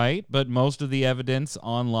anecdotal, right? But most of the evidence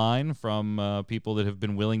online from people that have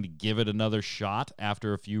been willing to give it another shot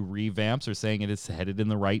after a few revamps are saying it is headed in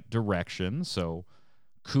the right direction. So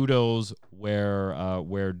kudos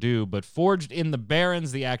where due. But Forged in the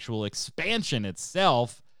Barrens, the actual expansion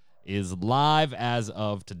itself, is live as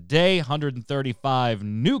of today. 135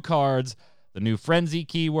 new cards, the new Frenzy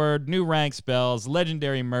keyword, new rank spells,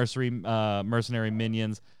 legendary mercenary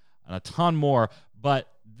minions, and a ton more. But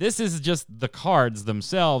this is just the cards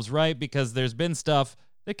themselves, right? Because there's been stuff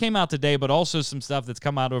that came out today, but also some stuff that's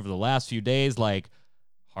come out over the last few days, like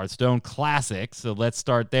Hearthstone Classic. So let's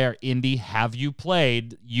start there. Indy, have you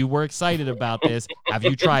played? You were excited about this. Have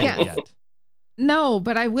you tried it yet? No,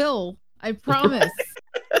 but I will. I promise.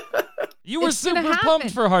 You were super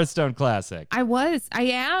pumped for Hearthstone Classic. I was. I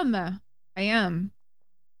am. I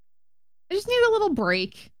just need a little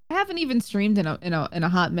break. I haven't even streamed in a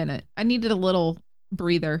hot minute. I needed a little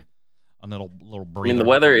breather. A little breather. I mean, the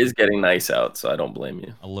weather is getting nice out, so I don't blame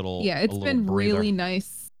you. It's been really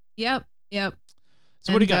nice. Yep.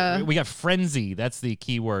 So what do you got? We got Frenzy. That's the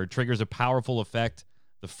keyword. Triggers a powerful effect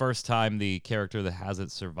the first time the character that has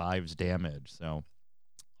it survives damage. So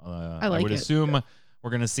I would assume we're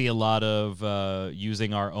going to see a lot of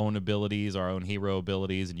using our own abilities, our own hero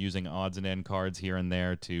abilities, and using odds and end cards here and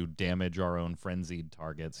there to damage our own frenzied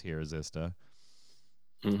targets here, Zista.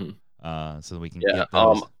 Mm-hmm. So that we can get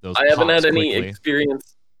those I haven't had any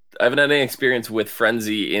experience. I haven't had any experience with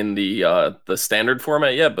Frenzy in the standard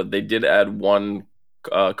format yet, but they did add one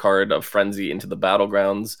card of Frenzy into the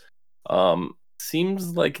Battlegrounds.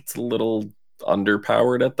 Seems like it's a little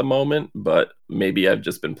underpowered at the moment, but maybe I've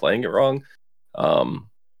just been playing it wrong.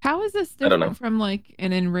 How is this different from like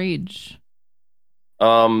an Enrage?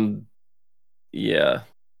 Yeah,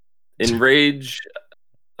 Enrage.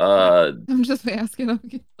 I'm just asking.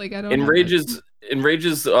 Like I don't. Enrages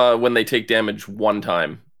when they take damage one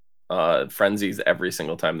time. Frenzies every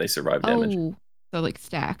single time they survive damage. Oh, so like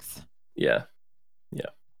stacks. Yeah.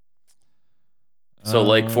 So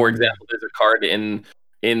like for example, there's a card in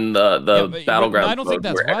the Battlegrounds. I don't think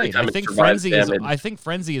that's right. I think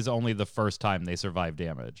Frenzy is only the first time they survive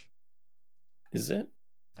damage. Is it?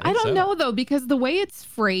 I don't know though, because the way it's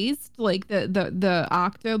phrased, like the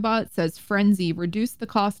Octobot says Frenzy, reduce the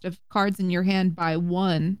cost of cards in your hand by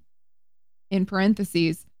 1 in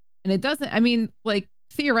parentheses. And it doesn't, I mean, like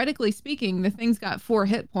theoretically speaking, the thing's got 4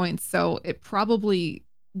 hit points, so it probably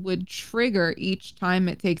would trigger each time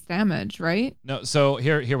it takes damage, right? No, so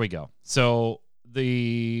here we go. So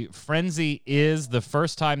the Frenzy is the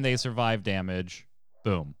first time they survive damage,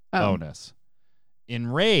 boom, bonus. In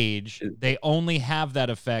Rage, they only have that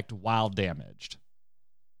effect while damaged.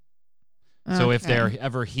 So if they're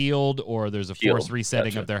ever healed or there's a forced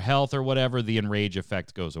resetting of their health or whatever, the Enrage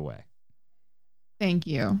effect goes away. Thank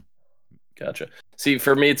you. Gotcha. See,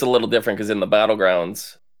 for me, it's a little different because in the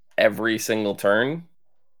Battlegrounds, every single turn,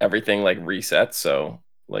 everything like resets. So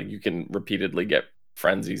like you can repeatedly get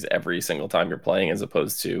frenzies every single time you're playing, as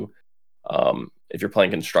opposed to if you're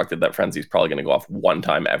playing Constructed, that frenzy is probably going to go off one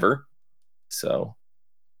time ever. So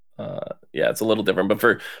yeah, it's a little different. But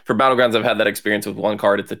for Battlegrounds, I've had that experience with one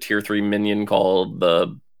card. It's a tier 3 minion called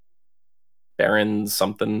the Baron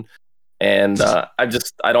something, and I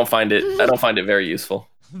don't find it very useful.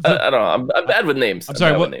 I don't know. I'm bad with names. I'm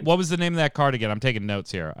sorry. What was the name of that card again? I'm taking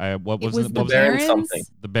notes here. What was the Barons Barons something?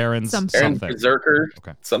 The Barons something. Baron Berserker.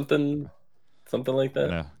 Okay. Something like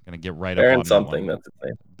that. Gonna get right Baron up on something. that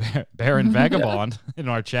one. That's his name. Baron Vagabond in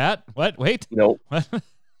our chat. What? Wait. Nope. What?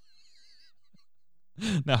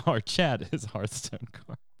 Now our chat is Hearthstone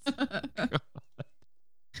cards.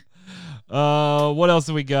 What else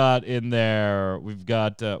have we got in there? We've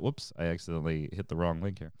got whoops, I accidentally hit the wrong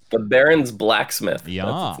link here. The Baron's Blacksmith. Yeah.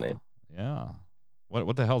 That's its name. Yeah.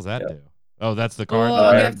 What the hell's that do? Oh, that's the card.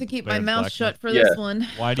 I have to keep my Baron's mouth Blacksmith. shut for this one.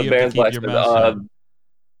 Why do The you have to Baron's keep your mouth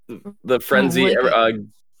shut? The frenzy. like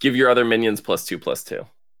Give your other minions +2/+2.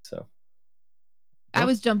 So. I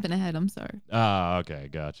was jumping ahead. I'm sorry. Okay,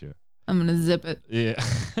 got you. I'm gonna zip it. Yeah.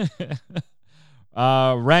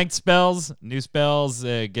 Ranked spells, new spells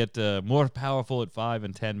get more powerful at 5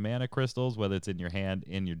 and 10 mana crystals, whether it's in your hand,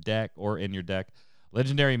 in your deck, or in your deck.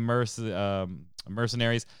 Legendary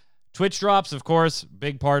mercenaries. Twitch drops, of course,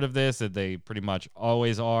 big part of this. They pretty much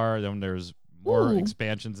always are. Then there's more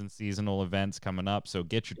expansions and seasonal events coming up. So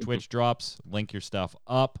get your Twitch drops, link your stuff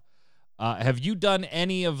up. Have you done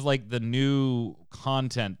any of like the new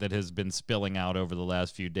content that has been spilling out over the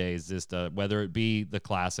last few days, just whether it be the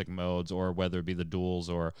classic modes or whether it be the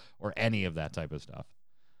duels or any of that type of stuff?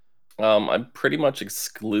 I pretty much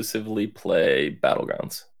exclusively play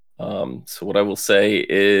Battlegrounds. So what I will say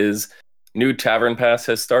is new Tavern Pass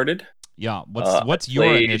has started. Yeah, what's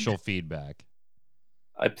your initial feedback?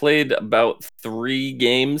 I played about 3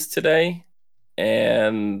 games today,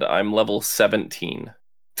 and I'm level 17.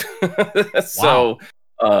 So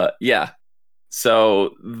yeah,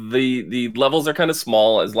 so the levels are kind of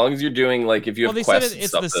small as long as you're doing like if you have quests. Said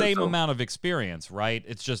it's the same amount of experience, right?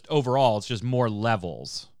 It's just overall it's just more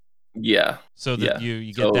levels, so that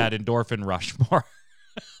you get that endorphin rush more.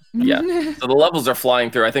 So the levels are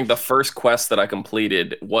flying through. I think the first quest that I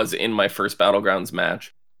completed was in my first Battlegrounds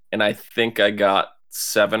match, and I think I got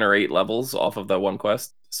 7 or 8 levels off of that one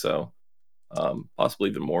quest, so possibly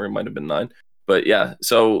even more. It might have been 9. But yeah,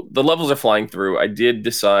 so the levels are flying through. I did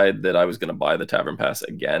decide that I was going to buy the Tavern Pass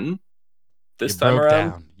again this time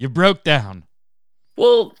around. You broke down.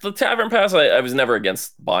 Well, the Tavern Pass, I was never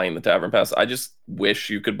against buying the Tavern Pass. I just wish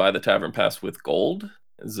you could buy the Tavern Pass with gold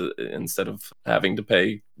instead of having to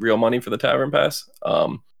pay real money for the Tavern Pass.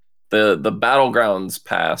 The Battlegrounds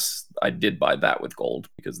Pass, I did buy that with gold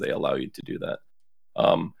because they allow you to do that.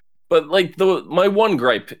 But like my one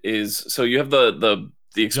gripe is, so you have the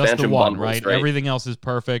expansion just the one, bundles, right? Everything else is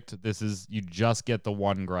perfect. You just get the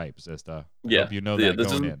one gripe, Zista. Hope you know that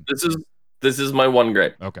going in. This is my one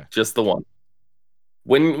gripe. Okay. Just the one.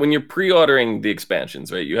 When you're pre-ordering the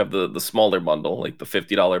expansions, right? You have the smaller bundle, like the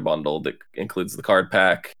 $50 bundle that includes the card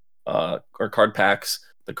pack, or card packs,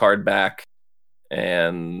 the card back,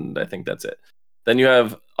 and I think that's it. Then you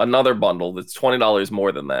have another bundle that's $20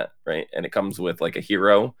 more than that, right? And it comes with like a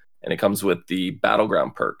hero, and it comes with the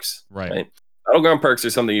Battleground perks, right? Battleground perks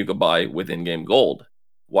are something you could buy with in-game gold.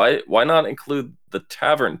 Why not include the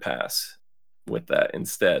Tavern Pass with that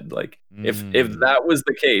instead? Like if that was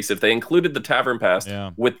the case, if they included the Tavern Pass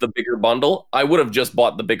with the bigger bundle, I would have just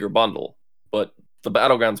bought the bigger bundle. But the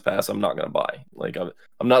Battlegrounds Pass, I'm not going to buy. Like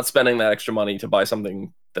I'm not spending that extra money to buy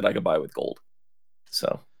something that I could buy with gold.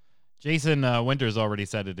 So Jason Winters already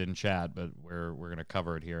said it in chat, but we're going to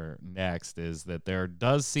cover it here next, is that there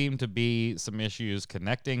does seem to be some issues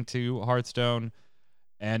connecting to Hearthstone.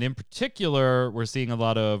 And in particular, we're seeing a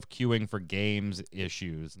lot of queuing for games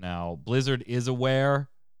issues. Now, Blizzard is aware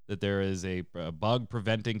that there is a bug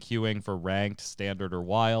preventing queuing for ranked, standard, or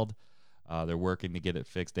wild. They're working to get it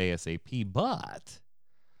fixed ASAP, but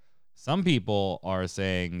some people are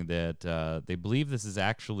saying that they believe this is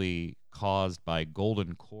actually caused by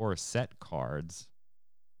Golden Core set cards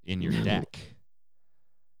in your deck.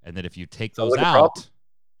 And that if you take those out,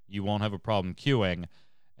 you won't have a problem queuing.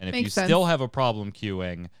 And if Makes you still have a problem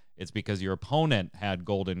queuing, it's because your opponent had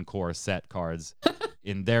Golden Core set cards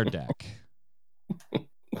in their deck.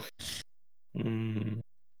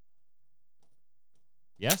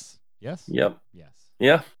 Yes? Yes? Yep. Yes.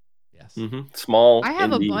 Yeah. Yes. Mm-hmm. Small. I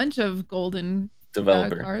have a bunch of golden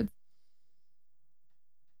developer cards.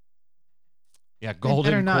 Yeah,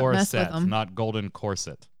 Golden Core sets, not Golden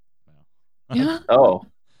Corset. No. Yeah. Oh.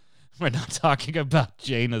 We're not talking about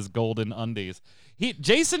Jaina's golden undies.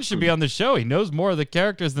 Jason should be on the show. He knows more of the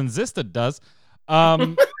characters than Zista does.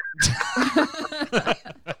 And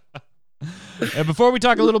before we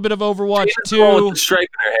talk a little bit of Overwatch 2. With the stripe in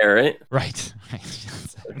her hair, right? Right.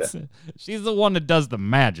 Okay. She's the one that does the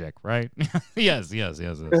magic, right? Yes. That's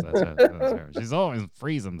her. She's always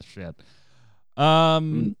freezing the shit.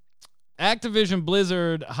 Activision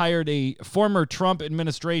Blizzard hired a former Trump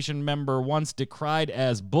administration member once decried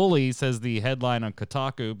as bully, says the headline on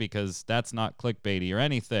Kotaku, because that's not clickbaity or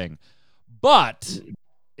anything. But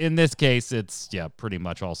in this case, it's, pretty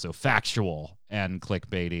much also factual and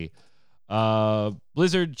clickbaity.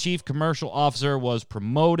 Blizzard chief commercial officer was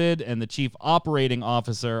promoted, and the chief operating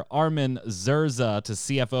officer, Armin Zerza, to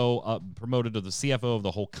CFO, promoted to the CFO of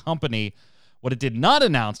the whole company. What it did not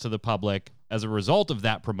announce to the public as a result of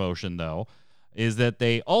that promotion, though, is that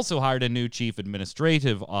they also hired a new chief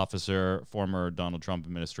administrative officer, former Donald Trump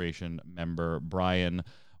administration member Brian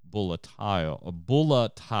Bulatao,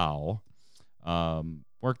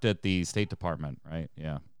 worked at the State Department, right?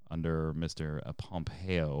 Yeah, under Mr.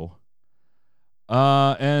 Pompeo.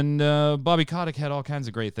 And Bobby Kotick had all kinds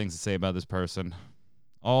of great things to say about this person.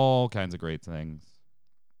 All kinds of great things.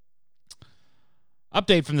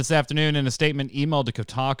 Update from this afternoon. In a statement emailed to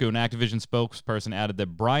Kotaku, an Activision spokesperson added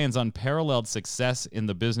that Brian's unparalleled success in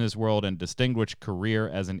the business world and distinguished career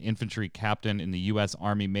as an infantry captain in the U.S.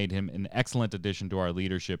 Army made him an excellent addition to our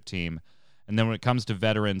leadership team. And then when it comes to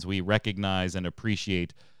veterans, we recognize and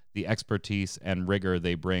appreciate the expertise and rigor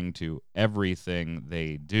they bring to everything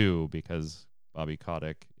they do, because Bobby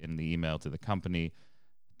Kotick, in the email to the company,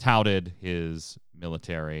 touted his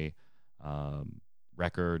military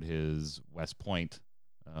record, his West Point.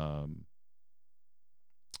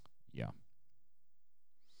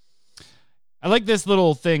 I like this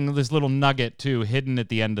little thing, this little nugget, too, hidden at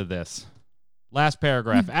the end of this. Last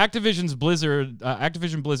paragraph. Activision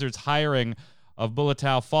Blizzard's hiring of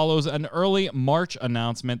Bulatao follows an early March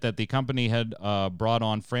announcement that the company had brought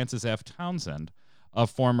on Francis F. Townsend, a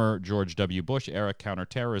former George W. Bush-era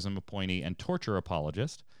counterterrorism appointee and torture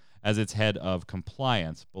apologist, as its head of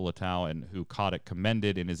compliance. Bulatao, and who Kotick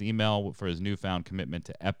commended in his email for his newfound commitment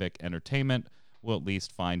to epic entertainment, will at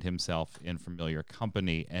least find himself in familiar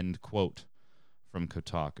company, end quote from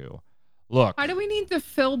Kotaku. Look. Why do we need to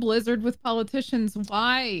fill Blizzard with politicians?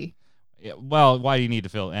 Why? Well, why do you need to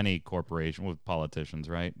fill any corporation with politicians,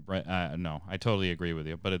 right? No, I totally agree with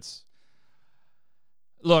you, but it's...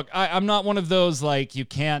 Look, I'm not one of those, like, you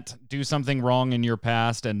can't do something wrong in your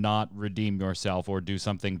past and not redeem yourself or do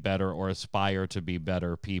something better or aspire to be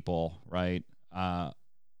better people, right?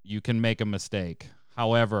 You can make a mistake.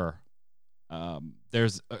 However,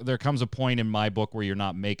 there comes a point in my book where you're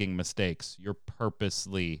not making mistakes. You're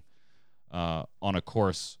purposely on a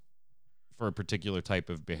course for a particular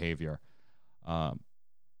type of behavior. And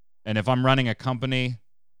if I'm running a company,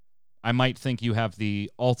 I might think you have the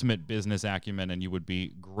ultimate business acumen and you would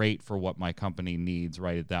be great for what my company needs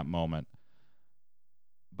right at that moment.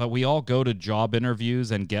 But we all go to job interviews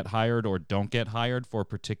and get hired or don't get hired for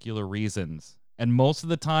particular reasons. And most of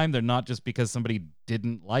the time, they're not just because somebody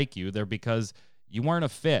didn't like you. They're because you weren't a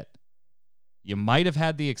fit. You might have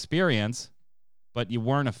had the experience, but you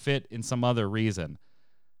weren't a fit in some other reason.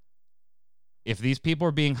 If these people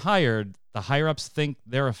are being hired, the higher-ups think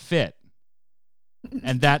they're a fit.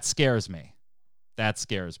 And that scares me. That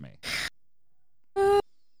scares me. Go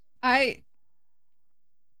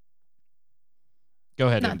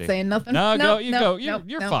ahead, not Indy. Saying nothing. No, go.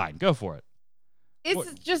 You're fine. Go for it.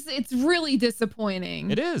 It's really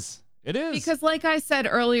disappointing. It is. Because like I said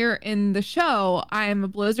earlier in the show, I'm a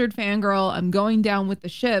Blizzard fangirl. I'm going down with the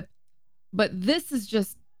ship. But this is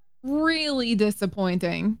just really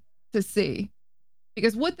disappointing to see.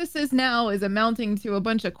 Because what this is now is amounting to a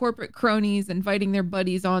bunch of corporate cronies inviting their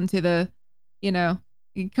buddies onto the, you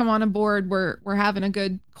come on aboard, we're having a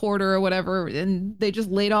good quarter or whatever, and they just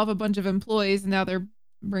laid off a bunch of employees, and now they're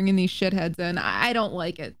bringing these shitheads in. I don't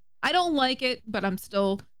like it. But I'm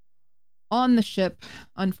still on the ship,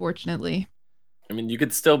 unfortunately. I mean, you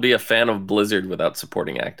could still be a fan of Blizzard without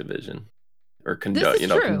supporting Activision or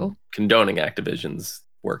condoning Activision's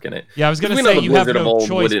work in it. Yeah, I was going to say you have no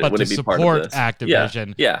choice but to support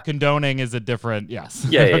Activision. Yeah. Condoning is a different, yes.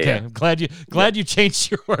 Yeah, okay. Yeah. I'm glad you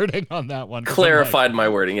changed your wording on that one. Clarified my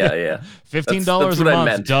wording. Yeah. $15 a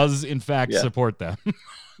month does in fact support them.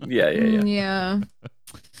 Yeah.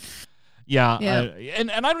 Yeah.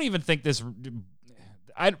 And I don't even think this,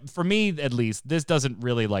 for me at least, this doesn't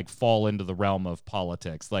really like fall into the realm of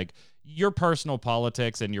politics. Like, your personal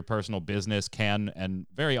politics and your personal business can and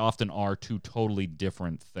very often are two totally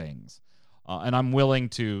different things. And I'm willing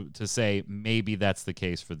to say maybe that's the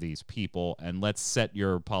case for these people, and let's set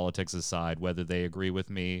your politics aside, whether they agree with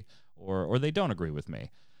me or they don't agree with me.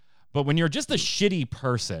 But when you're just a shitty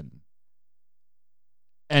person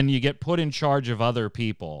and you get put in charge of other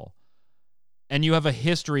people and you have a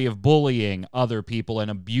history of bullying other people and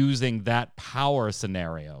abusing that power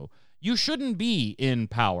scenario, you shouldn't be in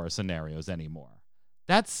power scenarios anymore.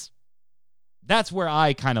 That's that's where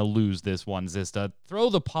I kind of lose this one, Zista. Throw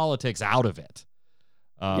the politics out of it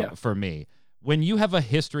for me. When you have a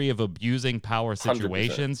history of abusing power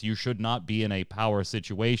situations, 100%. You should not be in a power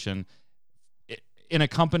situation in a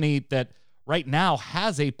company that right now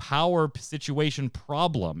has a power situation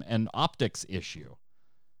problem and optics issue.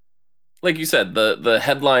 Like you said, the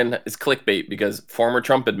headline is clickbait because former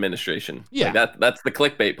Trump administration. Yeah. Like that's the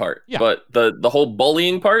clickbait part. Yeah. But the whole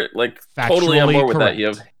bullying part, like factually totally on board with correct. that. You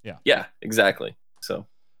have, yeah, exactly. So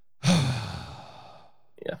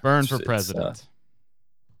yeah. Burn for president.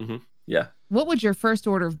 Yeah. What would your first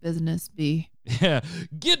order of business be? Yeah.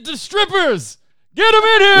 Get the strippers! Get them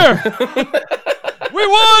in here! We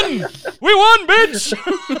won! We won, bitch!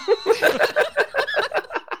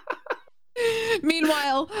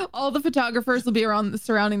 Meanwhile, all the photographers will be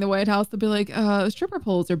surrounding the White House. They'll be like, stripper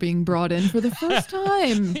poles are being brought in for the first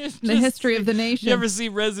time in the history of the nation. You ever see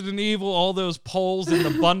Resident Evil, all those poles in the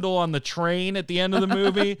bundle on the train at the end of the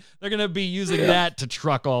movie? They're going to be using that to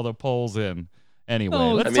truck all the poles in. Anyway,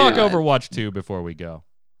 let's talk Overwatch 2 before we go.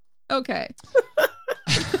 Okay.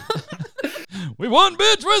 We won,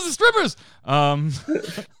 bitch! Where's the strippers?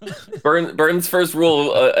 Burns' first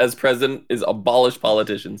rule as president is abolish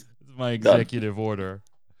politicians. This is my executive order.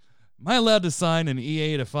 Am I allowed to sign an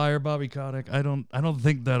EA to fire Bobby Kotick? I don't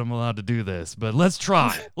think that I'm allowed to do this, but let's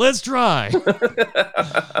try. Let's try.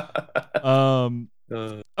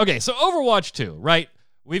 Okay, so Overwatch 2, right?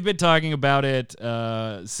 We've been talking about it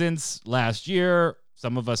since last year.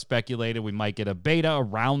 Some of us speculated we might get a beta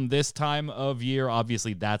around this time of year.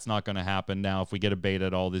 Obviously, that's not going to happen now. If we get a beta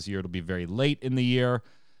at all this year, it'll be very late in the year,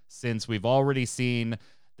 since we've already seen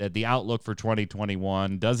that the outlook for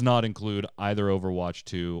 2021 does not include either Overwatch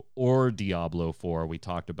 2 or Diablo 4. We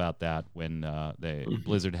talked about that when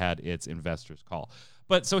Blizzard had its investors call.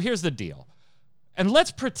 But so here's the deal. And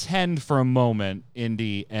let's pretend for a moment,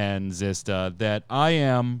 Indy and Zista, that I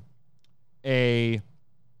am a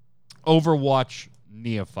Overwatch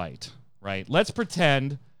neophyte, right? Let's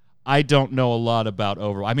pretend I don't know a lot about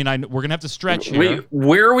Overwatch. I mean, we're going to have to stretch here.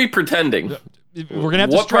 Where are we pretending? We're going to have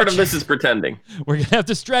to What part of this is pretending? We're going to have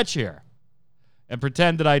to stretch here and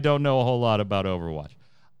pretend that I don't know a whole lot about Overwatch.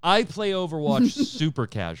 I play Overwatch super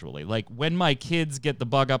casually. Like, when my kids get the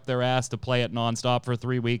bug up their ass to play it nonstop for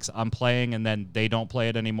 3 weeks, I'm playing, and then they don't play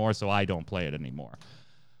it anymore, so I don't play it anymore.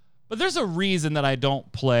 But there's a reason that I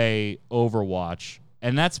don't play Overwatch,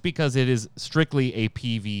 and that's because it is strictly a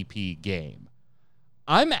PvP game.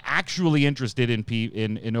 I'm actually interested in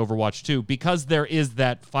Overwatch 2 because there is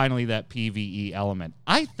finally that PvE element.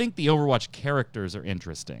 I think the Overwatch characters are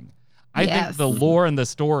interesting. I think the lore and the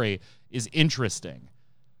story is interesting.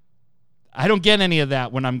 I don't get any of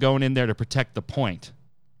that when I'm going in there to protect the point.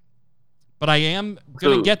 But I am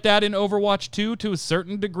going to get that in Overwatch 2 to a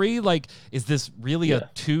certain degree. Like, is this really a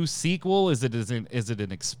 2 sequel? Is it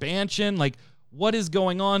an expansion? Like, what is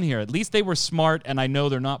going on here? At least they were smart, and I know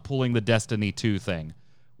they're not pulling the Destiny 2 thing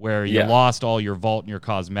where you lost all your vault and your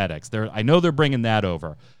cosmetics. I know they're bringing that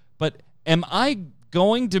over. But am I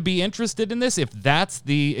going to be interested in this if that's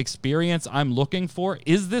the experience I'm looking for?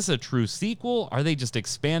 Is this a true sequel? Are they just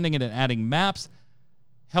expanding it and adding maps?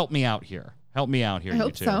 Help me out here. Help me out here, I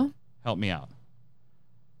hope so. Help me out.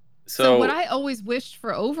 So what I always wished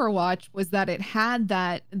for Overwatch was that it had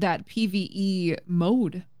that PvE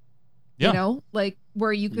mode. Yeah. You know, like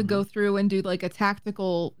where you could go through and do like a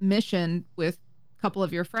tactical mission with a couple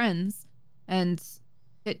of your friends and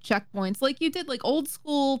hit checkpoints like you did like old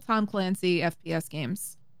school Tom Clancy FPS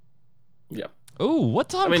games. Yeah. Oh, what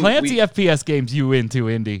Clancy FPS games you into,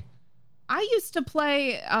 Indy? I used to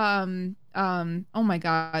play oh my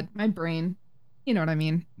god, my brain. You know what I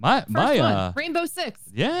mean? My Rainbow Six.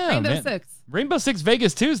 Yeah. Rainbow Six. Rainbow Six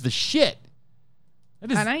Vegas 2 is the shit.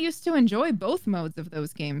 And I used to enjoy both modes of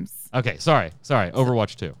those games. Okay, sorry.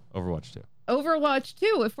 Overwatch 2. Overwatch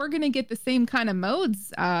 2, if we're going to get the same kind of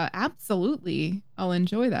modes, absolutely. I'll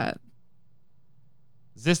enjoy that.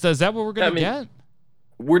 Zista, is that what we're going to get?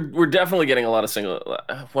 We're definitely getting a lot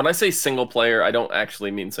of when I say single player, I don't actually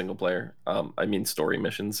mean single player. I mean story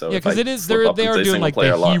missions. So because they are doing like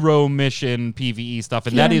the hero mission PvE stuff,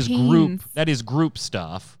 and that is group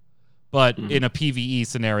stuff. But in a PvE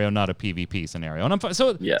scenario, not a PvP scenario. And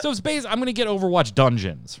so it's basically, I'm going to get Overwatch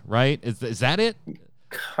Dungeons, right? Is that it?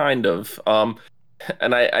 Kind of.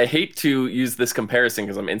 And I hate to use this comparison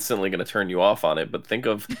because I'm instantly going to turn you off on it. But think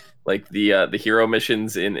of like the hero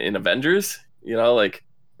missions in Avengers. You know, like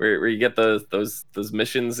where you get those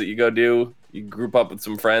missions that you go do. You group up with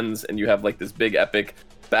some friends and you have like this big epic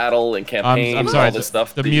battle and campaign. I'm sorry, all this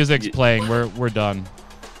stuff. The music's playing. We're done.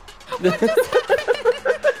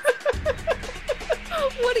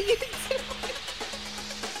 What are you doing?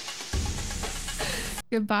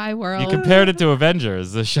 Goodbye, world. You compared it to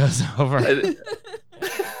Avengers. The show's over. The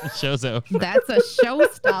show's over. That's a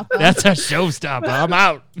showstopper. That's a showstopper. I'm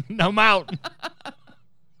out. I'm out.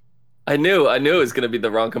 I knew it was going to be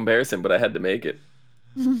the wrong comparison, but I had to make it.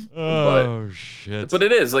 Shit. But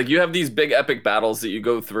it is like you have these big epic battles that you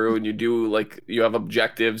go through and you do like you have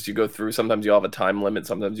objectives you go through. Sometimes you have a time limit,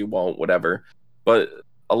 sometimes you won't, whatever. But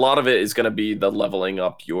a lot of it is going to be the leveling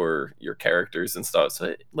up your characters and stuff.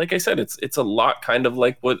 So like I said, it's a lot kind of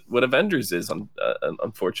like what Avengers is,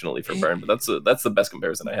 unfortunately for Burn. But that's the best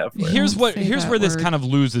comparison I have for it. Here's where this kind of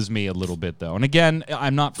loses me a little bit though. And again,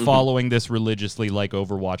 I'm not following this religiously like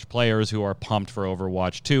Overwatch players who are pumped for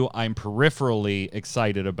Overwatch 2. I'm peripherally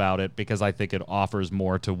excited about it because I think it offers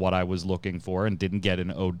more to what I was looking for and didn't get in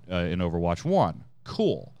Overwatch 1.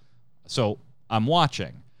 Cool. So I'm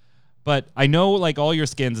watching. But I know like all your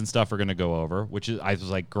skins and stuff are going to go over, which is I was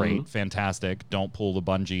like, great, fantastic. Don't pull the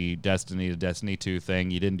Bungie Destiny to Destiny 2 thing.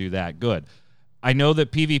 You didn't do that. Good. I know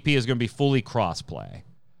that PvP is going to be fully crossplay.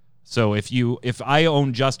 So if I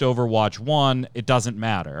own just Overwatch 1, it doesn't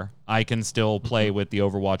matter. I can still play with the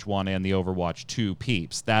Overwatch 1 and the Overwatch 2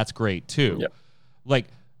 peeps. That's great too. Yep. Like,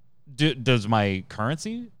 does my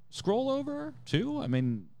currency scroll over too? I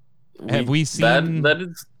mean, have we seen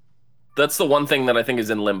that's the one thing that I think is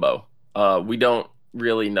in limbo. We don't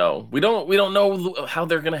really know. We don't know how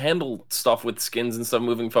they're going to handle stuff with skins and stuff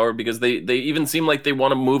moving forward because they even seem like they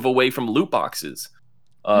want to move away from loot boxes.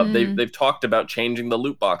 They've talked about changing the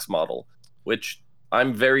loot box model, which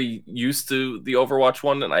I'm very used to the Overwatch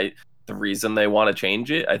one, and the reason they want to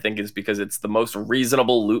change it, I think, is because it's the most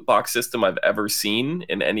reasonable loot box system I've ever seen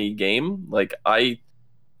in any game. Like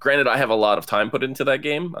granted, I have a lot of time put into that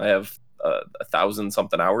game. I have 1,000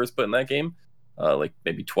 something hours put in that game. Like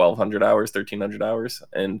maybe 1,200 hours, 1,300 hours.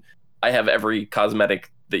 And I have every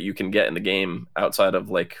cosmetic that you can get in the game outside of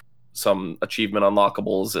like some achievement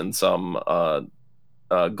unlockables and some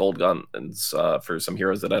gold guns for some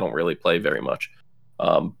heroes that I don't really play very much.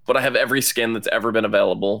 But I have every skin that's ever been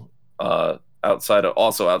available outside of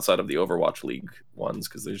the Overwatch League ones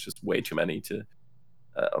because there's just way too many to...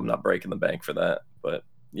 I'm not breaking the bank for that. But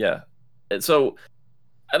yeah. So...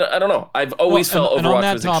 I don't know. I've always felt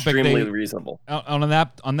Overwatch was extremely reasonable. On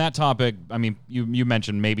that topic, I mean, you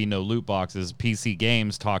mentioned maybe no loot boxes. PC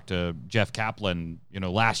Games talked to Jeff Kaplan,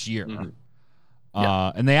 last year,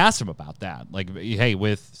 and they asked him about that. Like, hey,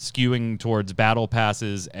 with skewing towards battle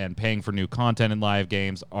passes and paying for new content in live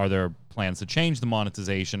games, are there plans to change the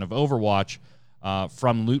monetization of Overwatch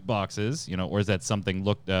from loot boxes? Or is that something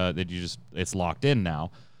that it's locked in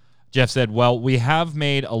now? Jeff said, well, we have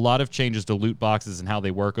made a lot of changes to loot boxes and how they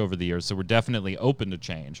work over the years, so we're definitely open to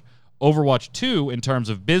change. Overwatch 2, in terms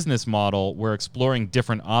of business model, we're exploring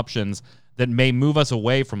different options that may move us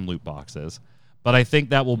away from loot boxes. But I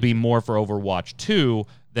think that will be more for Overwatch 2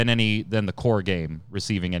 than the core game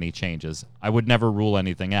receiving any changes. I would never rule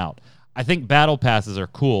anything out. I think battle passes are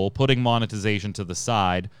cool, putting monetization to the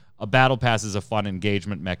side. A battle pass is a fun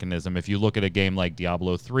engagement mechanism. If you look at a game like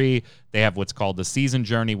Diablo 3, they have what's called the season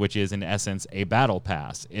journey, which is in essence a battle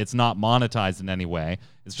pass. It's not monetized in any way.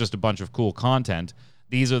 It's just a bunch of cool content.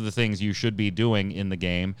 These are the things you should be doing in the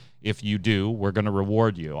game. If you do, we're going to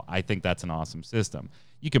reward you. I think that's an awesome system.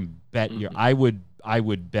 You can bet I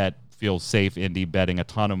would bet, feel safe, Indy, betting a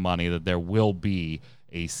ton of money that there will be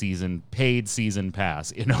a paid season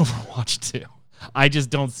pass in Overwatch 2. I just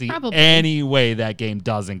don't see any way that game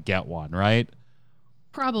doesn't get one, right?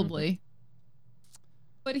 Probably.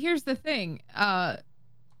 But here's the thing.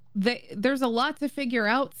 There's a lot to figure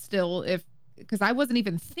out still because I wasn't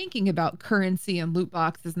even thinking about currency and loot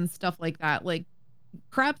boxes and stuff like that. Like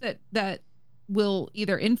crap that will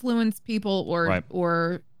either influence people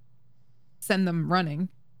or send them running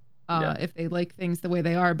if they like things the way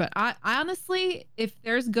they are. But I honestly, if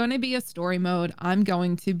there's going to be a story mode, I'm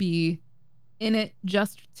going to be in it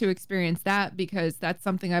just to experience that because that's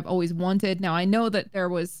something I've always wanted. Now I know that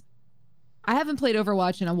I haven't played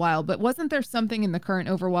Overwatch in a while, but wasn't there something in the current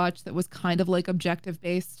Overwatch that was kind of like objective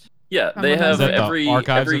based? Yeah, they have every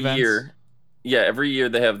events? year. Yeah, every year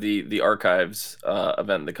they have the archives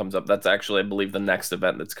event that comes up. That's actually, I believe, the next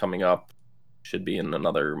event that's coming up. Should be in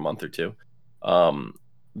another month or two.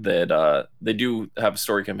 That they do have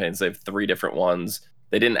story campaigns. They have 3 different ones.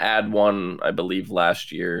 They didn't add one, I believe,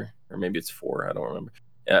 last year. Or maybe it's 4, I don't remember.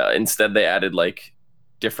 Instead, they added like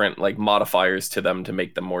different like modifiers to them to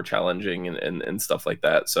make them more challenging and stuff like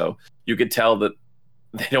that. So you could tell that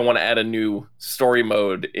they don't want to add a new story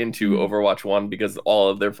mode into Overwatch 1 because all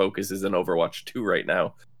of their focus is in Overwatch 2 right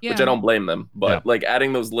now, which I don't blame them. But like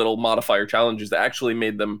adding those little modifier challenges that actually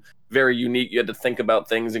made them very unique. You had to think about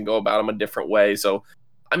things and go about them a different way. So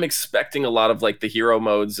I'm expecting a lot of like the hero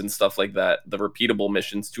modes and stuff like that, the repeatable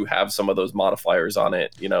missions, to have some of those modifiers on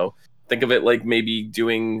it. Think of it like maybe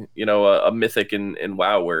doing a mythic in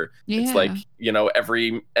WoW where it's like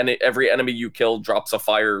every enemy you kill drops a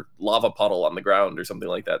fire lava puddle on the ground or something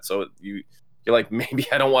like that. So you're like, maybe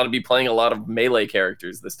I don't want to be playing a lot of melee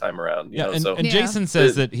characters this time around. And Jason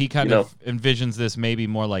says that he kind of envisions this maybe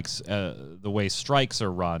more like the way strikes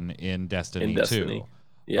are run in Destiny 2.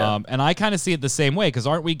 Yeah. And I kind of see it the same way, because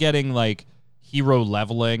aren't we getting like hero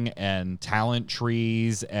leveling and talent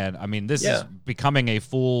trees? And I mean, this is becoming a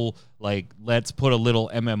full, like, let's put a little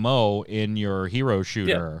MMO in your hero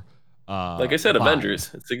shooter. Like I said, vibe.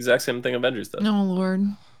 Avengers. It's the exact same thing Avengers does. Oh, Lord.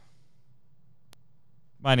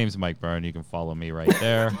 My name's Mike Byrne. You can follow me right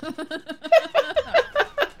there.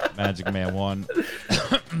 Magic Man 1.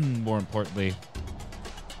 More importantly,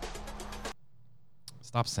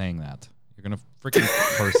 stop saying that. You're going to freaking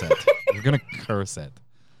curse it. You're going to curse it.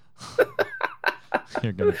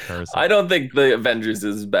 You're going to curse it. I don't think the Avengers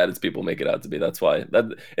is as bad as people make it out to be. That's why.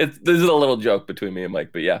 This is a little joke between me and Mike,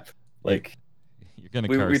 but yeah. Like, you're going to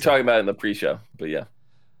curse. We were talking about it in the pre-show, but yeah.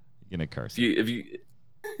 You're going to curse if you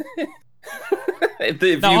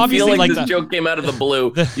feel like this joke came out of the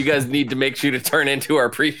blue, you guys need to make sure to turn into our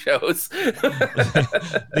pre-shows.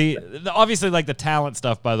 Obviously, like, the talent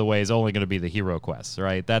stuff, by the way, is only going to be the hero quests,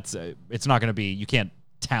 right? That's it's not going to be, you can't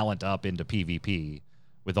talent up into PvP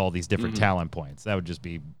with all these different talent points. That would just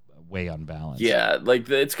be way unbalanced. Yeah, like,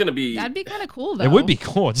 it's going to be... That'd be kind of cool, though. It would be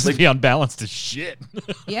cool. Just to be unbalanced as shit.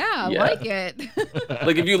 Yeah, I like it.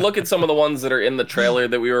 Like, if you look at some of the ones that are in the trailer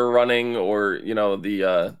that we were running, or,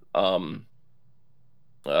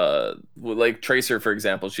 like Tracer, for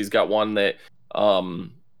example, she's got one that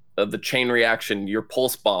the chain reaction, your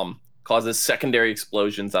pulse bomb causes secondary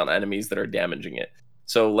explosions on enemies that are damaging it.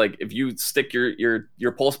 So, like, if you stick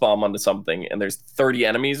your pulse bomb onto something and there's 30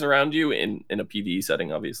 enemies around you in a PvE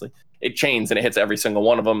setting, obviously, it chains and it hits every single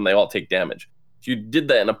one of them and they all take damage. If you did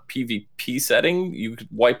that in a PvP setting, you could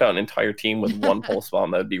wipe out an entire team with one pulse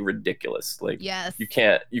bomb. That would be ridiculous. Like, you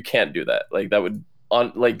can't do that. Like, that would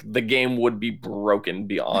the game would be broken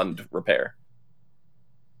beyond repair.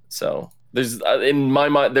 So there's in my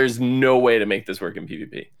mind, there's no way to make this work in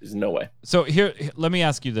PvP. There's no way. So here, let me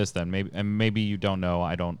ask you this then. Maybe you don't know.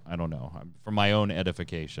 I don't know. For my own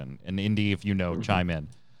edification, and Indy, if you know, chime in.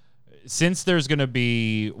 Since there's going to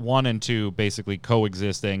be 1 and 2 basically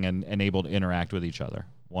coexisting and able to interact with each other,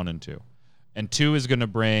 1 and 2. And 2 is going to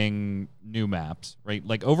bring new maps, right?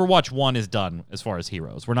 Like, Overwatch 1 is done as far as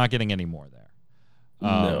heroes. We're not getting any more there.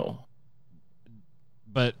 No.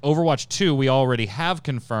 But Overwatch 2, we already have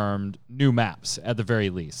confirmed new maps at the very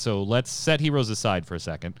least. So let's set heroes aside for a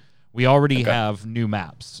second. We already have new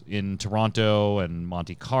maps in Toronto and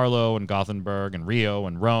Monte Carlo and Gothenburg and Rio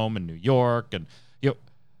and Rome and New York. And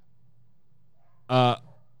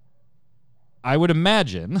I would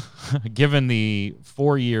imagine, given the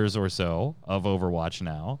 4 years or so of Overwatch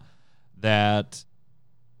now, that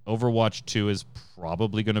Overwatch 2 is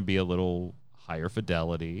probably going to be a little higher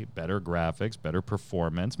fidelity, better graphics, better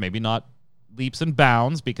performance, maybe not leaps and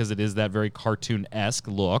bounds because it is that very cartoon-esque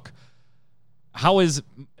look. How is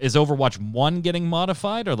Overwatch 1 getting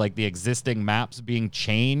modified, or like the existing maps being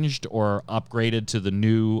changed or upgraded to the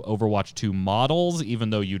new Overwatch 2 models,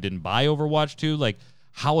 even though you didn't buy Overwatch 2? Like,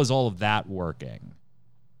 how is all of that working?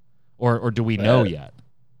 Or do we know yet?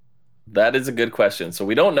 That is a good question. So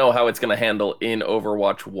we don't know how it's going to handle in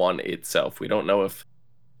Overwatch 1 itself. We don't know if...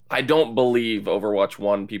 I don't believe Overwatch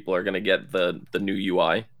 1 people are going to get the new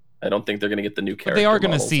UI. I don't think they're going to get the new character. But they are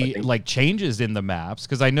going to see like changes in the maps,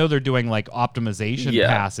 because I know they're doing like optimization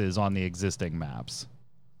passes on the existing maps.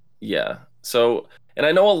 Yeah. So, and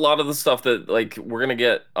I know a lot of the stuff that like we're going to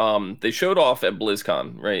get, they showed off at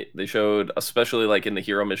BlizzCon, right? They showed, especially like in the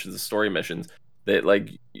hero missions, the story missions, that like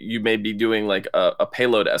you may be doing like a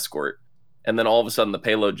payload escort. And then all of a sudden the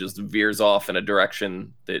payload just veers off in a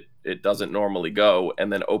direction that it doesn't normally go,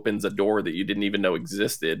 and then opens a door that you didn't even know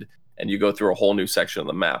existed, and you go through a whole new section of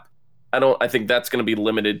the map. I think that's going to be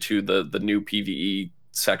limited to the new PvE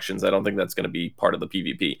sections. I don't think that's going to be part of the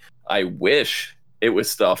PvP. I wish it was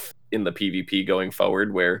stuff in the PvP going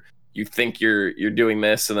forward where you think you're doing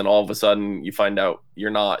this, and then all of a sudden you find out you're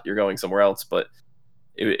not, you're going somewhere else. But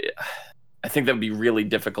I think that would be really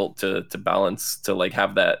difficult to balance, to like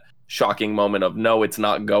have that shocking moment of, no, it's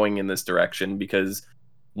not going in this direction, because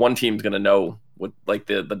one team's going to know what, like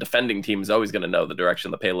the defending team is always going to know the direction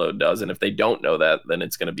the payload does. And if they don't know that, then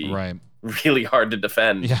it's going to be really hard to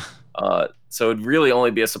defend. Yeah. So it'd really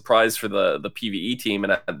only be a surprise for the PvE team.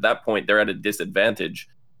 And at that point, they're at a disadvantage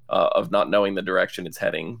of not knowing the direction it's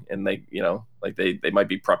heading. And they, you know, like they might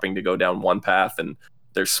be prepping to go down one path, and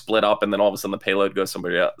they're split up and then all of a sudden the payload goes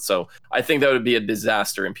somebody else. So I think that would be a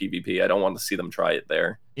disaster in PvP. I don't want to see them try it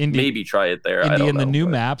there. Maybe try it there. I don't in know, the new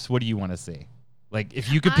maps, what do you want to see? Like,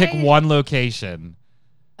 if you could pick one location.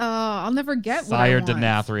 I'll never get Sire what I want.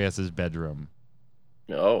 Denathrius's bedroom.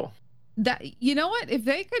 Oh. That, you know what? If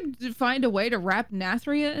they could find a way to wrap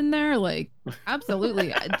Nathria in there, like,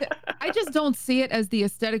 absolutely. I just don't see it as the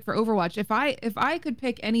aesthetic for Overwatch. If I could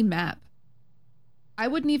pick any map, I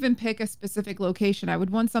wouldn't even pick a specific location. I would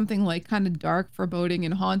want something like kind of dark, foreboding,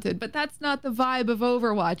 and haunted. But that's not the vibe of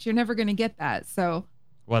Overwatch. You're never gonna get that. So,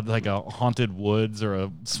 what, like a haunted woods or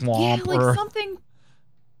a swamp? Yeah, like or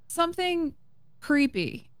something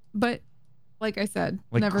creepy. But like I said,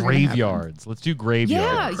 like never graveyards. Let's do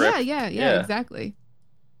graveyards. Yeah, exactly.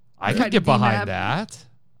 I could get behind that.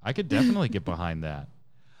 I could definitely get behind that.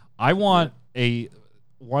 I want a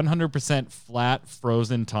 100% flat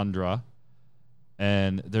frozen tundra,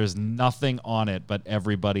 and there's nothing on it, but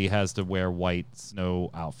everybody has to wear white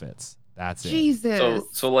snow outfits. That's it. Jesus.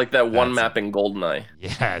 So like that one map in GoldenEye.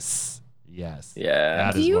 Yes.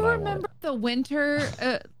 Yeah. Do you remember the winter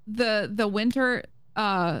the winter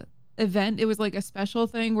event? It was like a special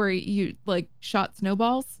thing where you like shot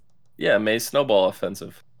snowballs. Yeah, May's snowball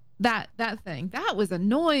offensive. That thing. That was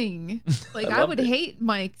annoying. Like I would hate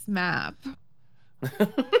Mike's map.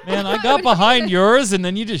 Man, I got behind yours and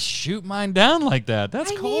then you just shoot mine down like that.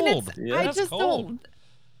 That's cold. I just don't.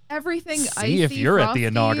 Everything icy, see if you're at the frosty,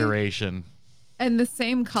 inauguration. And the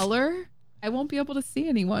same color, I won't be able to see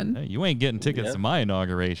anyone. Hey, you ain't getting tickets to my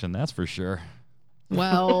inauguration, that's for sure.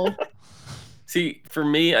 Well, see, for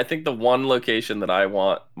me, I think the one location that I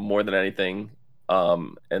want more than anything,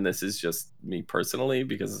 and this is just me personally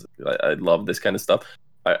because I love this kind of stuff.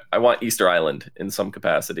 I want Easter Island in some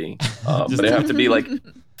capacity, but it have to be like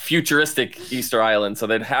futuristic Easter Island, so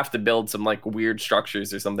they'd have to build some like weird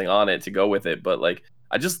structures or something on it to go with it. But like,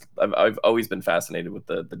 I've always been fascinated with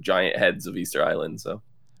the giant heads of Easter Island. So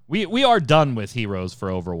we are done with heroes for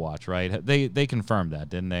Overwatch, right? They confirmed that,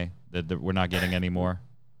 didn't they? That we're not getting any more.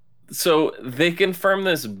 So they confirmed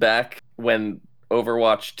this back when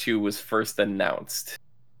Overwatch 2 was first announced.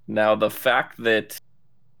 Now the fact that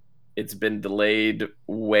it's been delayed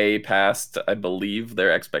way past, I believe,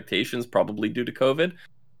 their expectations, probably due to COVID.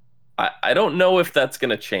 I don't know if that's going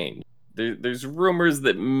to change. There's rumors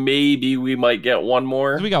that maybe we might get one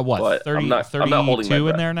more. So we got what, 30, I'm not 32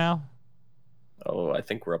 in there now? Oh, I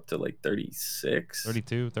think we're up to like 36.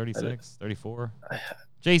 32, 36, 34.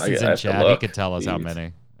 Jason's in chat. He could tell us how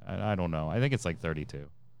many. I don't know. I think it's like 32.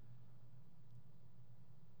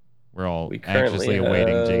 We're all anxiously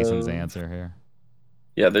awaiting Jason's answer here.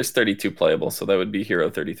 Yeah, there's 32 playable, so that would be Hero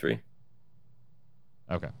 33.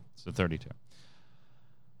 Okay, so 32.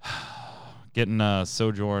 Getting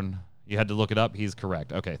Sojourn. You had to look it up. He's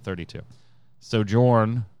correct. Okay, 32.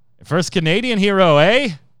 Sojourn. First Canadian hero, eh?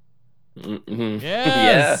 Mm-hmm.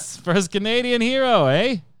 Yes. Yeah. First Canadian hero,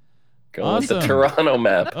 eh? Going with the Toronto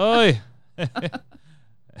map. Oi.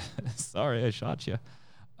 Sorry, I shot you.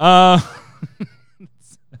 Sorry.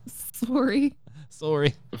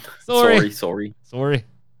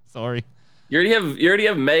 You already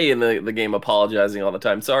have May in the game apologizing all the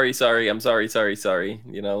time. Sorry. I'm sorry.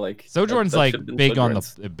 You know, like Sojourn's like big on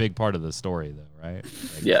the big part of the story though, right?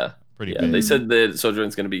 Like, yeah. Pretty big. They said that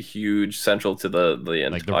Sojourn's going to be huge, central to the entire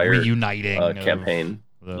like the reuniting campaign,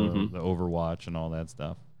 the Overwatch and all that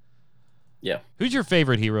stuff. Yeah. Who's your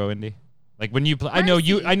favorite hero, Indy? Like when you play, I know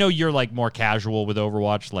you're like more casual with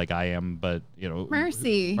Overwatch, like I am, but you know,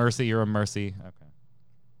 Mercy, you're a Mercy. Okay.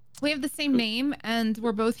 We have the same name, and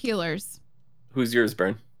we're both healers. Who's yours,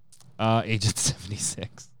 Burn? Agent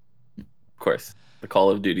 76. Of course, the Call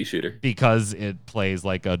of Duty shooter. Because it plays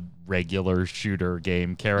like a regular shooter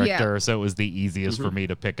game character, so it was the easiest for me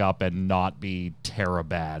to pick up and not be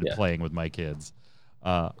bad playing with my kids.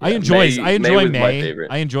 I enjoy May.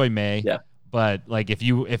 I enjoy May. Yeah. But like if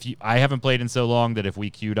you I haven't played in so long that if we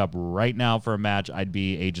queued up right now for a match, I'd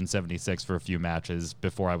be Agent 76 for a few matches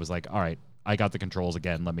before I was like, all right, I got the controls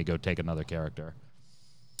again. Let me go take another character.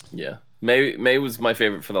 Yeah. May was my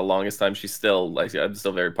favorite for the longest time. She's still like, I'm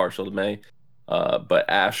still very partial to May. But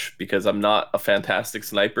Ashe, because I'm not a fantastic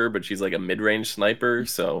sniper, but she's like a mid-range sniper,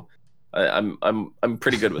 so I'm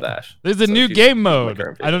pretty good with Ashe. There's a new game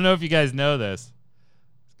mode. I don't know if you guys know this.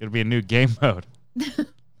 It's gonna be a new game mode.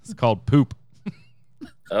 It's called Poop.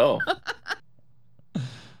 Oh.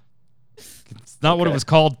 It's not what it was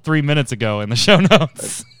called 3 minutes ago in the show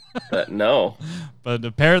notes. No. But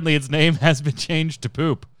apparently its name has been changed to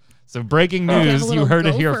Poop. So breaking news, you heard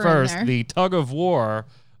it here first. The Tug of War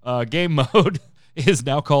game mode is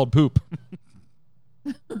now called Poop.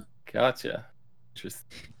 Gotcha.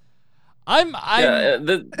 Interesting.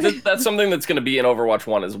 That's something that's going to be in Overwatch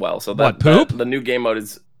 1 as well. So the new game mode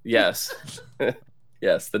is yes,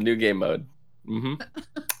 yes, the new game mode. Mm-hmm.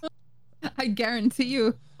 I guarantee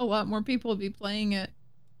you, a lot more people will be playing it.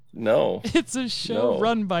 No, it's a show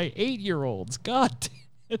run by 8-year-olds. God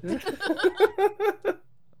damn it.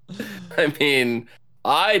 I mean,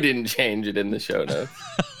 I didn't change it in the show notes.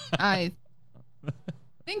 I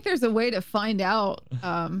think there's a way to find out. It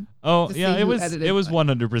was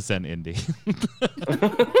 100% indie.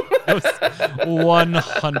 It was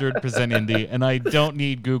 100% indie, and I don't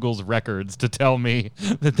need Google's records to tell me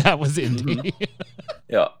that was indie.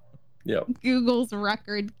 Yeah. Google's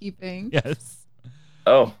record keeping. Yes.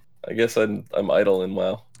 Oh, I guess I'm idle in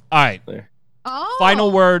WoW. All right. There. Oh,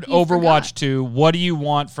 final word, Overwatch 2. What do you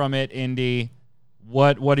want from it, Indy?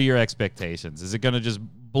 What are your expectations? Is it going to just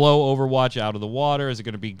blow Overwatch out of the water? Is it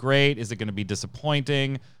going to be great? Is it going to be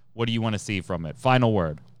disappointing? What do you want to see from it? Final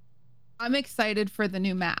word. I'm excited for the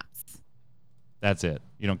new maps. That's it.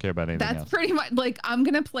 You don't care about anything else. That's pretty much, like, I'm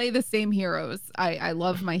going to play the same heroes. I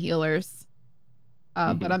love my healers.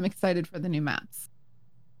 But I'm excited for the new maps.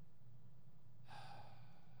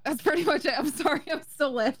 That's pretty much it. I'm sorry, I'm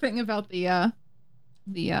still laughing about the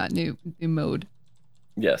new mode.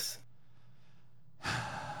 Yes.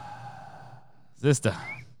 Zista.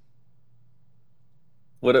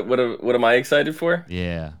 What am I excited for?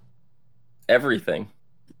 Yeah. Everything.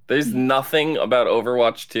 There's nothing about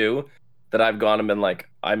Overwatch 2 that I've gone and been like,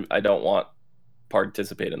 I don't want to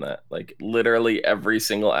participate in that. Like, literally every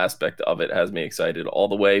single aspect of it has me excited, all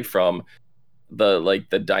the way from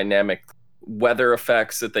the dynamic weather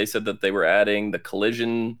effects that they said that they were adding, the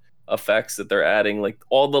collision effects that they're adding, like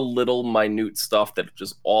all the little minute stuff that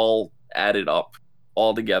just all added up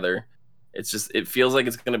all together. It feels like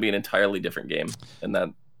it's going to be an entirely different game, and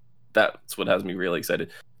that's what has me really excited.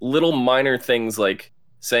 Little minor things like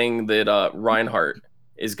saying that Reinhardt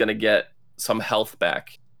is going to get some health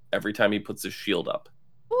back every time he puts his shield up.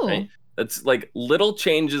 Right? That's like little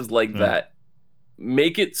changes like that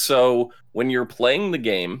make it so when you're playing the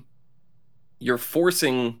game, you're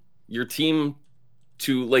forcing your team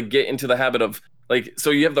to like get into the habit of like,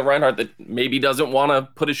 so you have the Reinhardt that maybe doesn't want to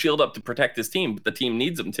put his shield up to protect his team, but the team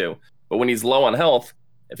needs him to. But when he's low on health,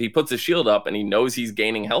 if he puts his shield up and he knows he's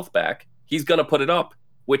gaining health back, he's going to put it up,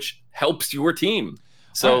 which helps your team.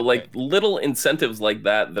 So like little incentives like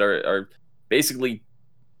that are basically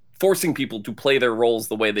forcing people to play their roles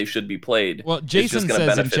the way they should be played. Well, Jason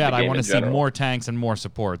says in chat, I want to see more tanks and more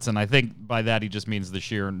supports. And I think by that, he just means the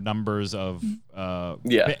sheer numbers of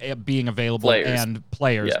being available and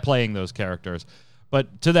players playing those characters.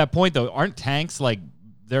 But to that point, though, aren't tanks like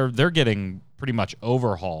they're getting pretty much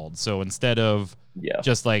overhauled? So instead of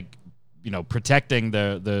just like, protecting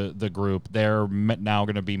the group, they're now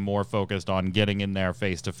going to be more focused on getting in there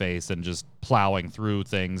face to face and just plowing through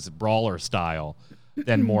things brawler style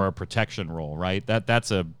than more a protection role, right?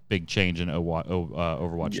 That's a big change in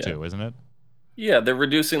Overwatch 2, isn't it? Yeah, they're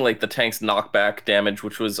reducing like the tank's knockback damage,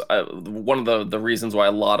 which was one of the reasons why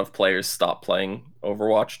a lot of players stopped playing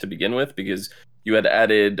Overwatch to begin with, because you had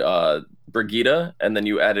added Brigitte and then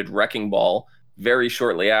you added Wrecking Ball very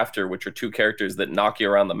shortly after, which are two characters that knock you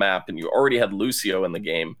around the map, and you already had Lucio in the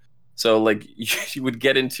game. So like you would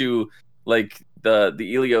get into like the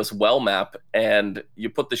Ilios well map, and you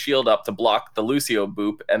put the shield up to block the Lucio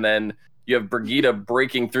boop, and then you have Brigitte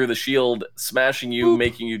breaking through the shield, smashing you,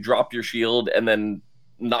 making you drop your shield, and then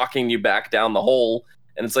knocking you back down the hole.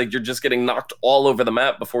 And it's like you're just getting knocked all over the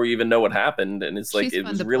map before you even know what happened. And it's like it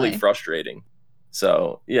was really frustrating.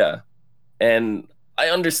 So yeah. And I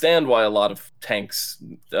understand why a lot of tanks,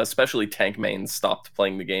 especially tank mains, stopped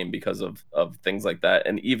playing the game because of things like that.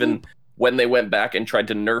 And even when they went back and tried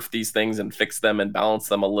to nerf these things and fix them and balance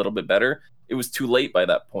them a little bit better, it was too late by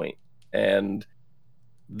that point. And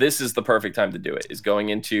this is the perfect time to do it, is going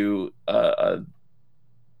into a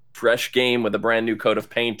fresh game with a brand new coat of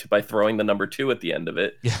paint by throwing the number 2 at the end of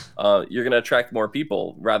it. Yeah. You're going to attract more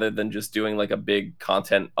people rather than just doing like a big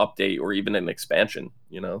content update or even an expansion,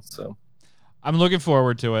 so. I'm looking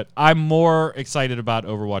forward to it. I'm more excited about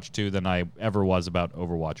Overwatch 2 than I ever was about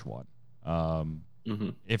Overwatch 1.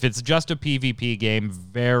 If it's just a PvP game,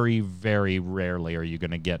 very, very rarely are you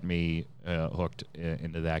going to get me hooked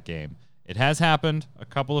into that game. It has happened a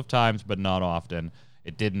couple of times, but not often.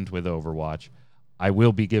 It didn't with Overwatch. I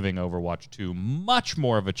will be giving Overwatch 2 much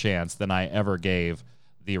more of a chance than I ever gave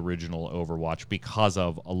the original Overwatch because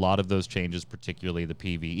of a lot of those changes, particularly the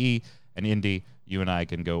PvE. And Indy, you and I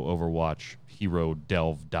can go Overwatch hero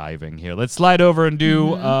delve diving here. Let's slide over and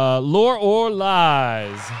do Lore or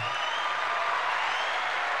Lies.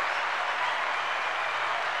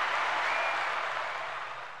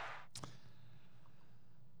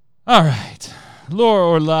 All right. Lore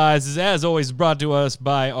or Lies is, as always, brought to us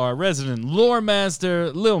by our resident lore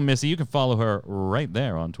master, Lil Missy. You can follow her right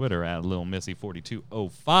there on Twitter at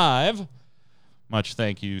LilMissy4205. Much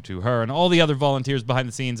thank you to her and all the other volunteers behind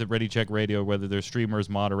the scenes at Ready Check Radio, whether they're streamers,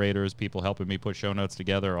 moderators, people helping me put show notes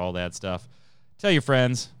together, all that stuff. Tell your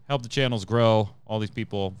friends. Help the channels grow. All these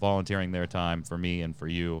people volunteering their time for me and for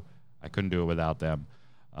you. I couldn't do it without them.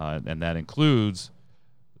 And that includes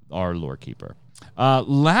our lore keeper.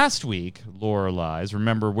 Last week, Lore or Lies,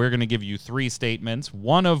 remember, we're going to give you 3 statements,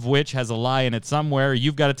 one of which has a lie in it somewhere.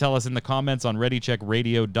 You've got to tell us in the comments on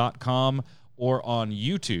ReadyCheckRadio.com or on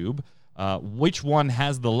YouTube which one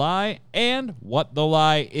has the lie and what the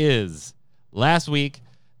lie is. Last week,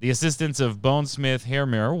 the assistance of Bonesmith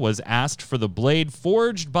Hairmere was asked for the blade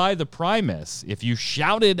forged by the Primus. If you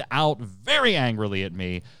shouted out very angrily at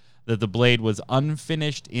me that the blade was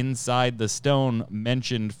unfinished inside the stone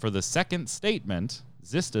mentioned for the second statement,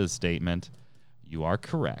 Zista's statement, you are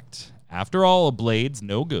correct. After all, a blade's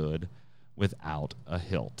no good without a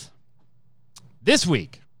hilt. This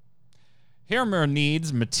week, Hairmere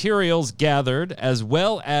needs materials gathered as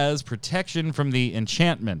well as protection from the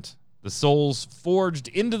enchantment. The souls forged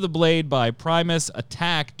into the blade by Primus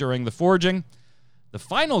attack during the forging. The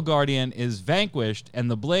final guardian is vanquished, and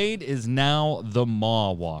the blade is now the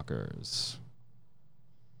Maw Walkers.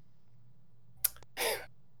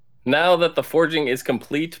 Now that the forging is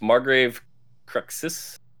complete, Margrave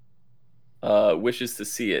Cruxis wishes to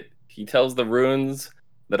see it. He tells the runes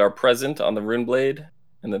that are present on the rune blade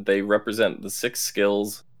and that they represent the 6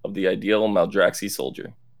 skills of the ideal Maldraxi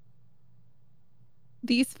soldier.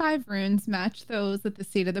 These 5 runes match those at the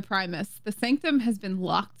seat of the Primus. The sanctum has been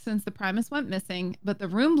locked since the Primus went missing, but the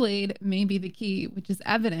rune blade may be the key, which is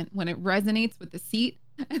evident when it resonates with the seat.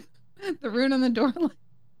 The rune on the door.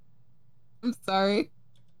 I'm sorry.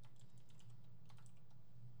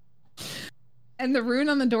 And the rune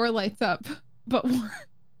on the door lights up, but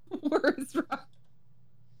where is wrong?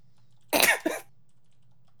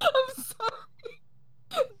 I'm sorry.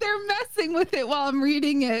 They're messing with it while I'm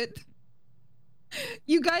reading it.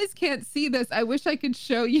 You guys can't see this. I wish I could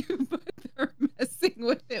show you, but they're messing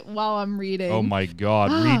with it while I'm reading. Oh my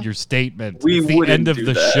God, read your statement. We it's the end of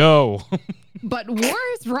the show. But war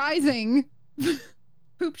is rising.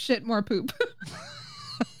 Poop shit, more poop.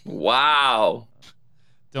 Wow.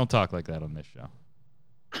 Don't talk like that on this show.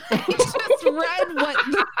 I just read what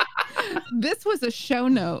this was a show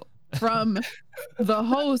note from the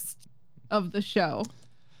host of the show.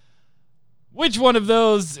 Which one of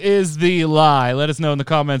those is the lie? Let us know in the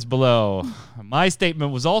comments below. My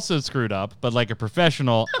statement was also screwed up, but like a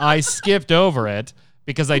professional, I skipped over it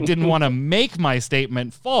because I didn't want to make my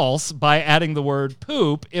statement false by adding the word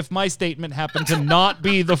poop if my statement happened to not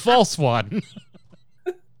be the false one.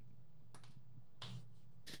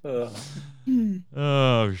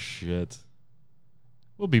 Oh, shit.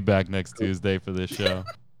 We'll be back next Tuesday for this show.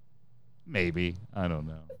 Maybe. I don't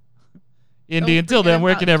know. Indy, until then,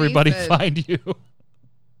 where can everybody find you?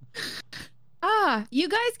 You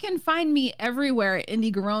guys can find me everywhere,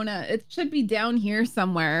 Indy Garona. It should be down here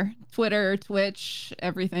somewhere. Twitter, Twitch,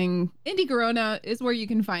 everything. Indy Garona is where you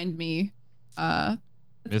can find me. That's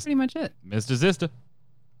pretty much it. Mr.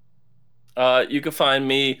 Zista. You can find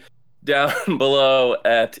me down below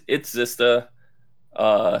at It's Zista,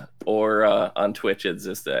 or on Twitch at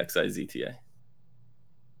Zista XIZTA.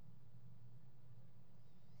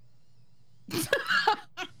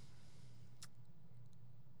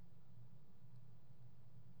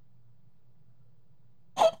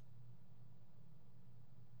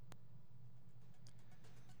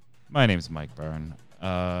 My name's Mike Byrne.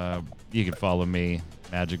 You can follow me,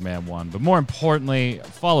 Magic Man 1, but more importantly,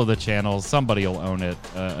 follow the channel. Somebody will own it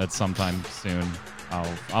at some time soon.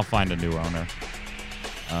 I'll find a new owner.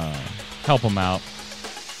 Help them out.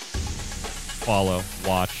 Follow,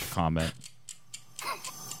 watch, comment.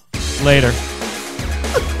 Later.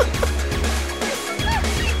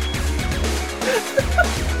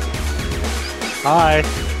 Hi.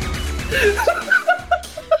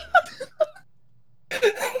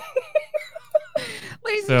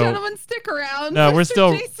 Ladies and gentlemen, stick around. No, we're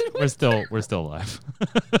still live. We're still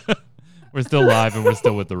live, and we're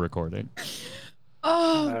still with the recording.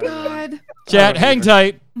 Oh God. Chat, hang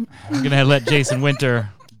tight. I'm gonna let Jason Winter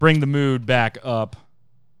bring the mood back up.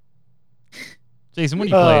 Jason, what are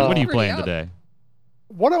you playing? What are you playing today?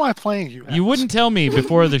 What am I playing? You wouldn't tell me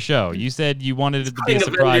before the show. You said you wanted it to be a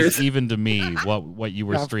surprise even to me what you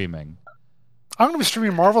were streaming. I'm going to be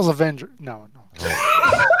streaming Marvel's Avengers. No.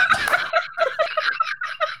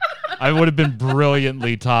 I would have been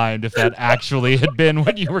brilliantly timed if that actually had been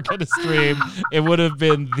when you were going to stream. It would have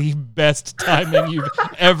been the best timing you've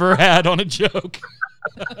ever had on a joke.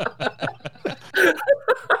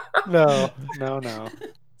 No.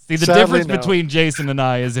 See, the difference between Jason and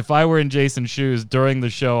I is if I were in Jason's shoes during the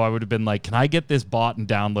show, I would have been like, can I get this bot and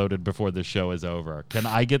downloaded before the show is over? Can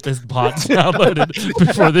I get this bot downloaded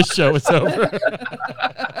before the show is over?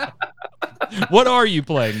 What are you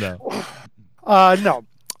playing, though? No.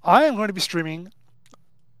 I am going to be streaming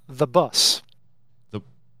The Bus. The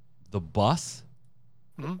Bus?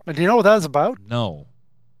 Mm-hmm. And do you know what that is about? No.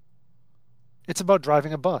 It's about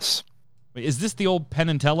driving a bus. Wait, is this the old Penn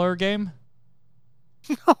and Teller game?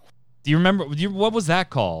 No. Do you remember what was that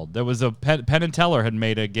called? There was a Penn and Teller had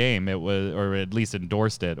made a game. It was, or at least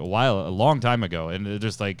endorsed it a long time ago, and it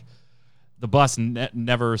just like the bus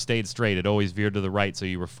never stayed straight. It always veered to the right, so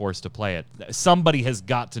you were forced to play it. Somebody has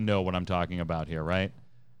got to know what I'm talking about here, right?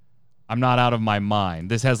 I'm not out of my mind.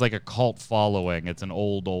 This has like a cult following. It's an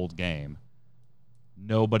old game.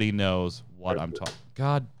 Nobody knows what I'm talking.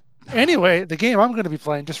 God. Anyway, the game I'm going to be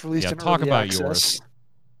playing just released in early access, yours.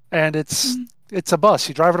 And it's a bus.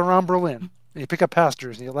 You drive it around Berlin. And you pick up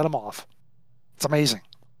passengers and you let them off. It's amazing.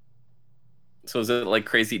 So is it like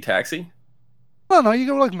Crazy Taxi? No, you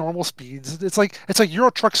go like normal speeds. It's like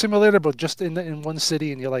Euro Truck Simulator, but just in one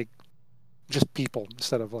city, and you're like just people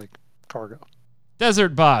instead of like cargo. Desert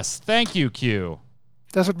Bus. Thank you, Q.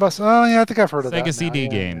 Desert Bus. Oh yeah, I think I've heard of that. Sega CD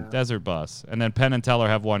game. Yeah. Desert Bus. And then Penn and Teller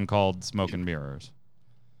have one called Smoke and Mirrors.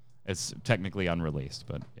 It's technically unreleased,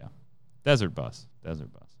 but yeah. Desert Bus.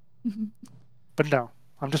 But no,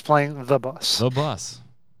 I'm just playing The Bus. The Bus.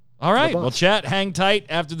 All right. Well, chat, hang tight.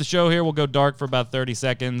 After the show here, we'll go dark for about 30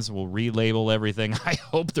 seconds. We'll relabel everything. I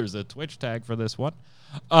hope there's a Twitch tag for this one.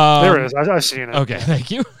 There is. I've seen it. Okay,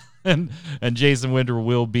 thank you. And Jason Winter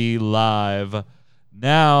will be live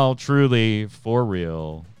now, truly, for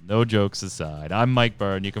real. No jokes aside. I'm Mike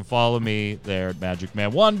Byrne. You can follow me there at Magic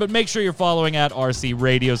Man 1, but make sure you're following at RC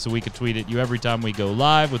Radio so we can tweet at you every time we go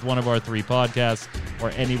live with one of our 3 podcasts or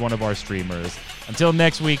any one of our streamers. Until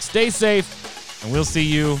next week, stay safe, and we'll see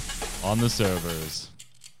you on the servers.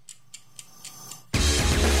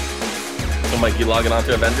 So, Mike, you logging on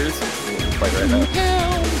to Avengers? Like right now.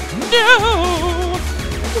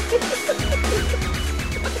 No!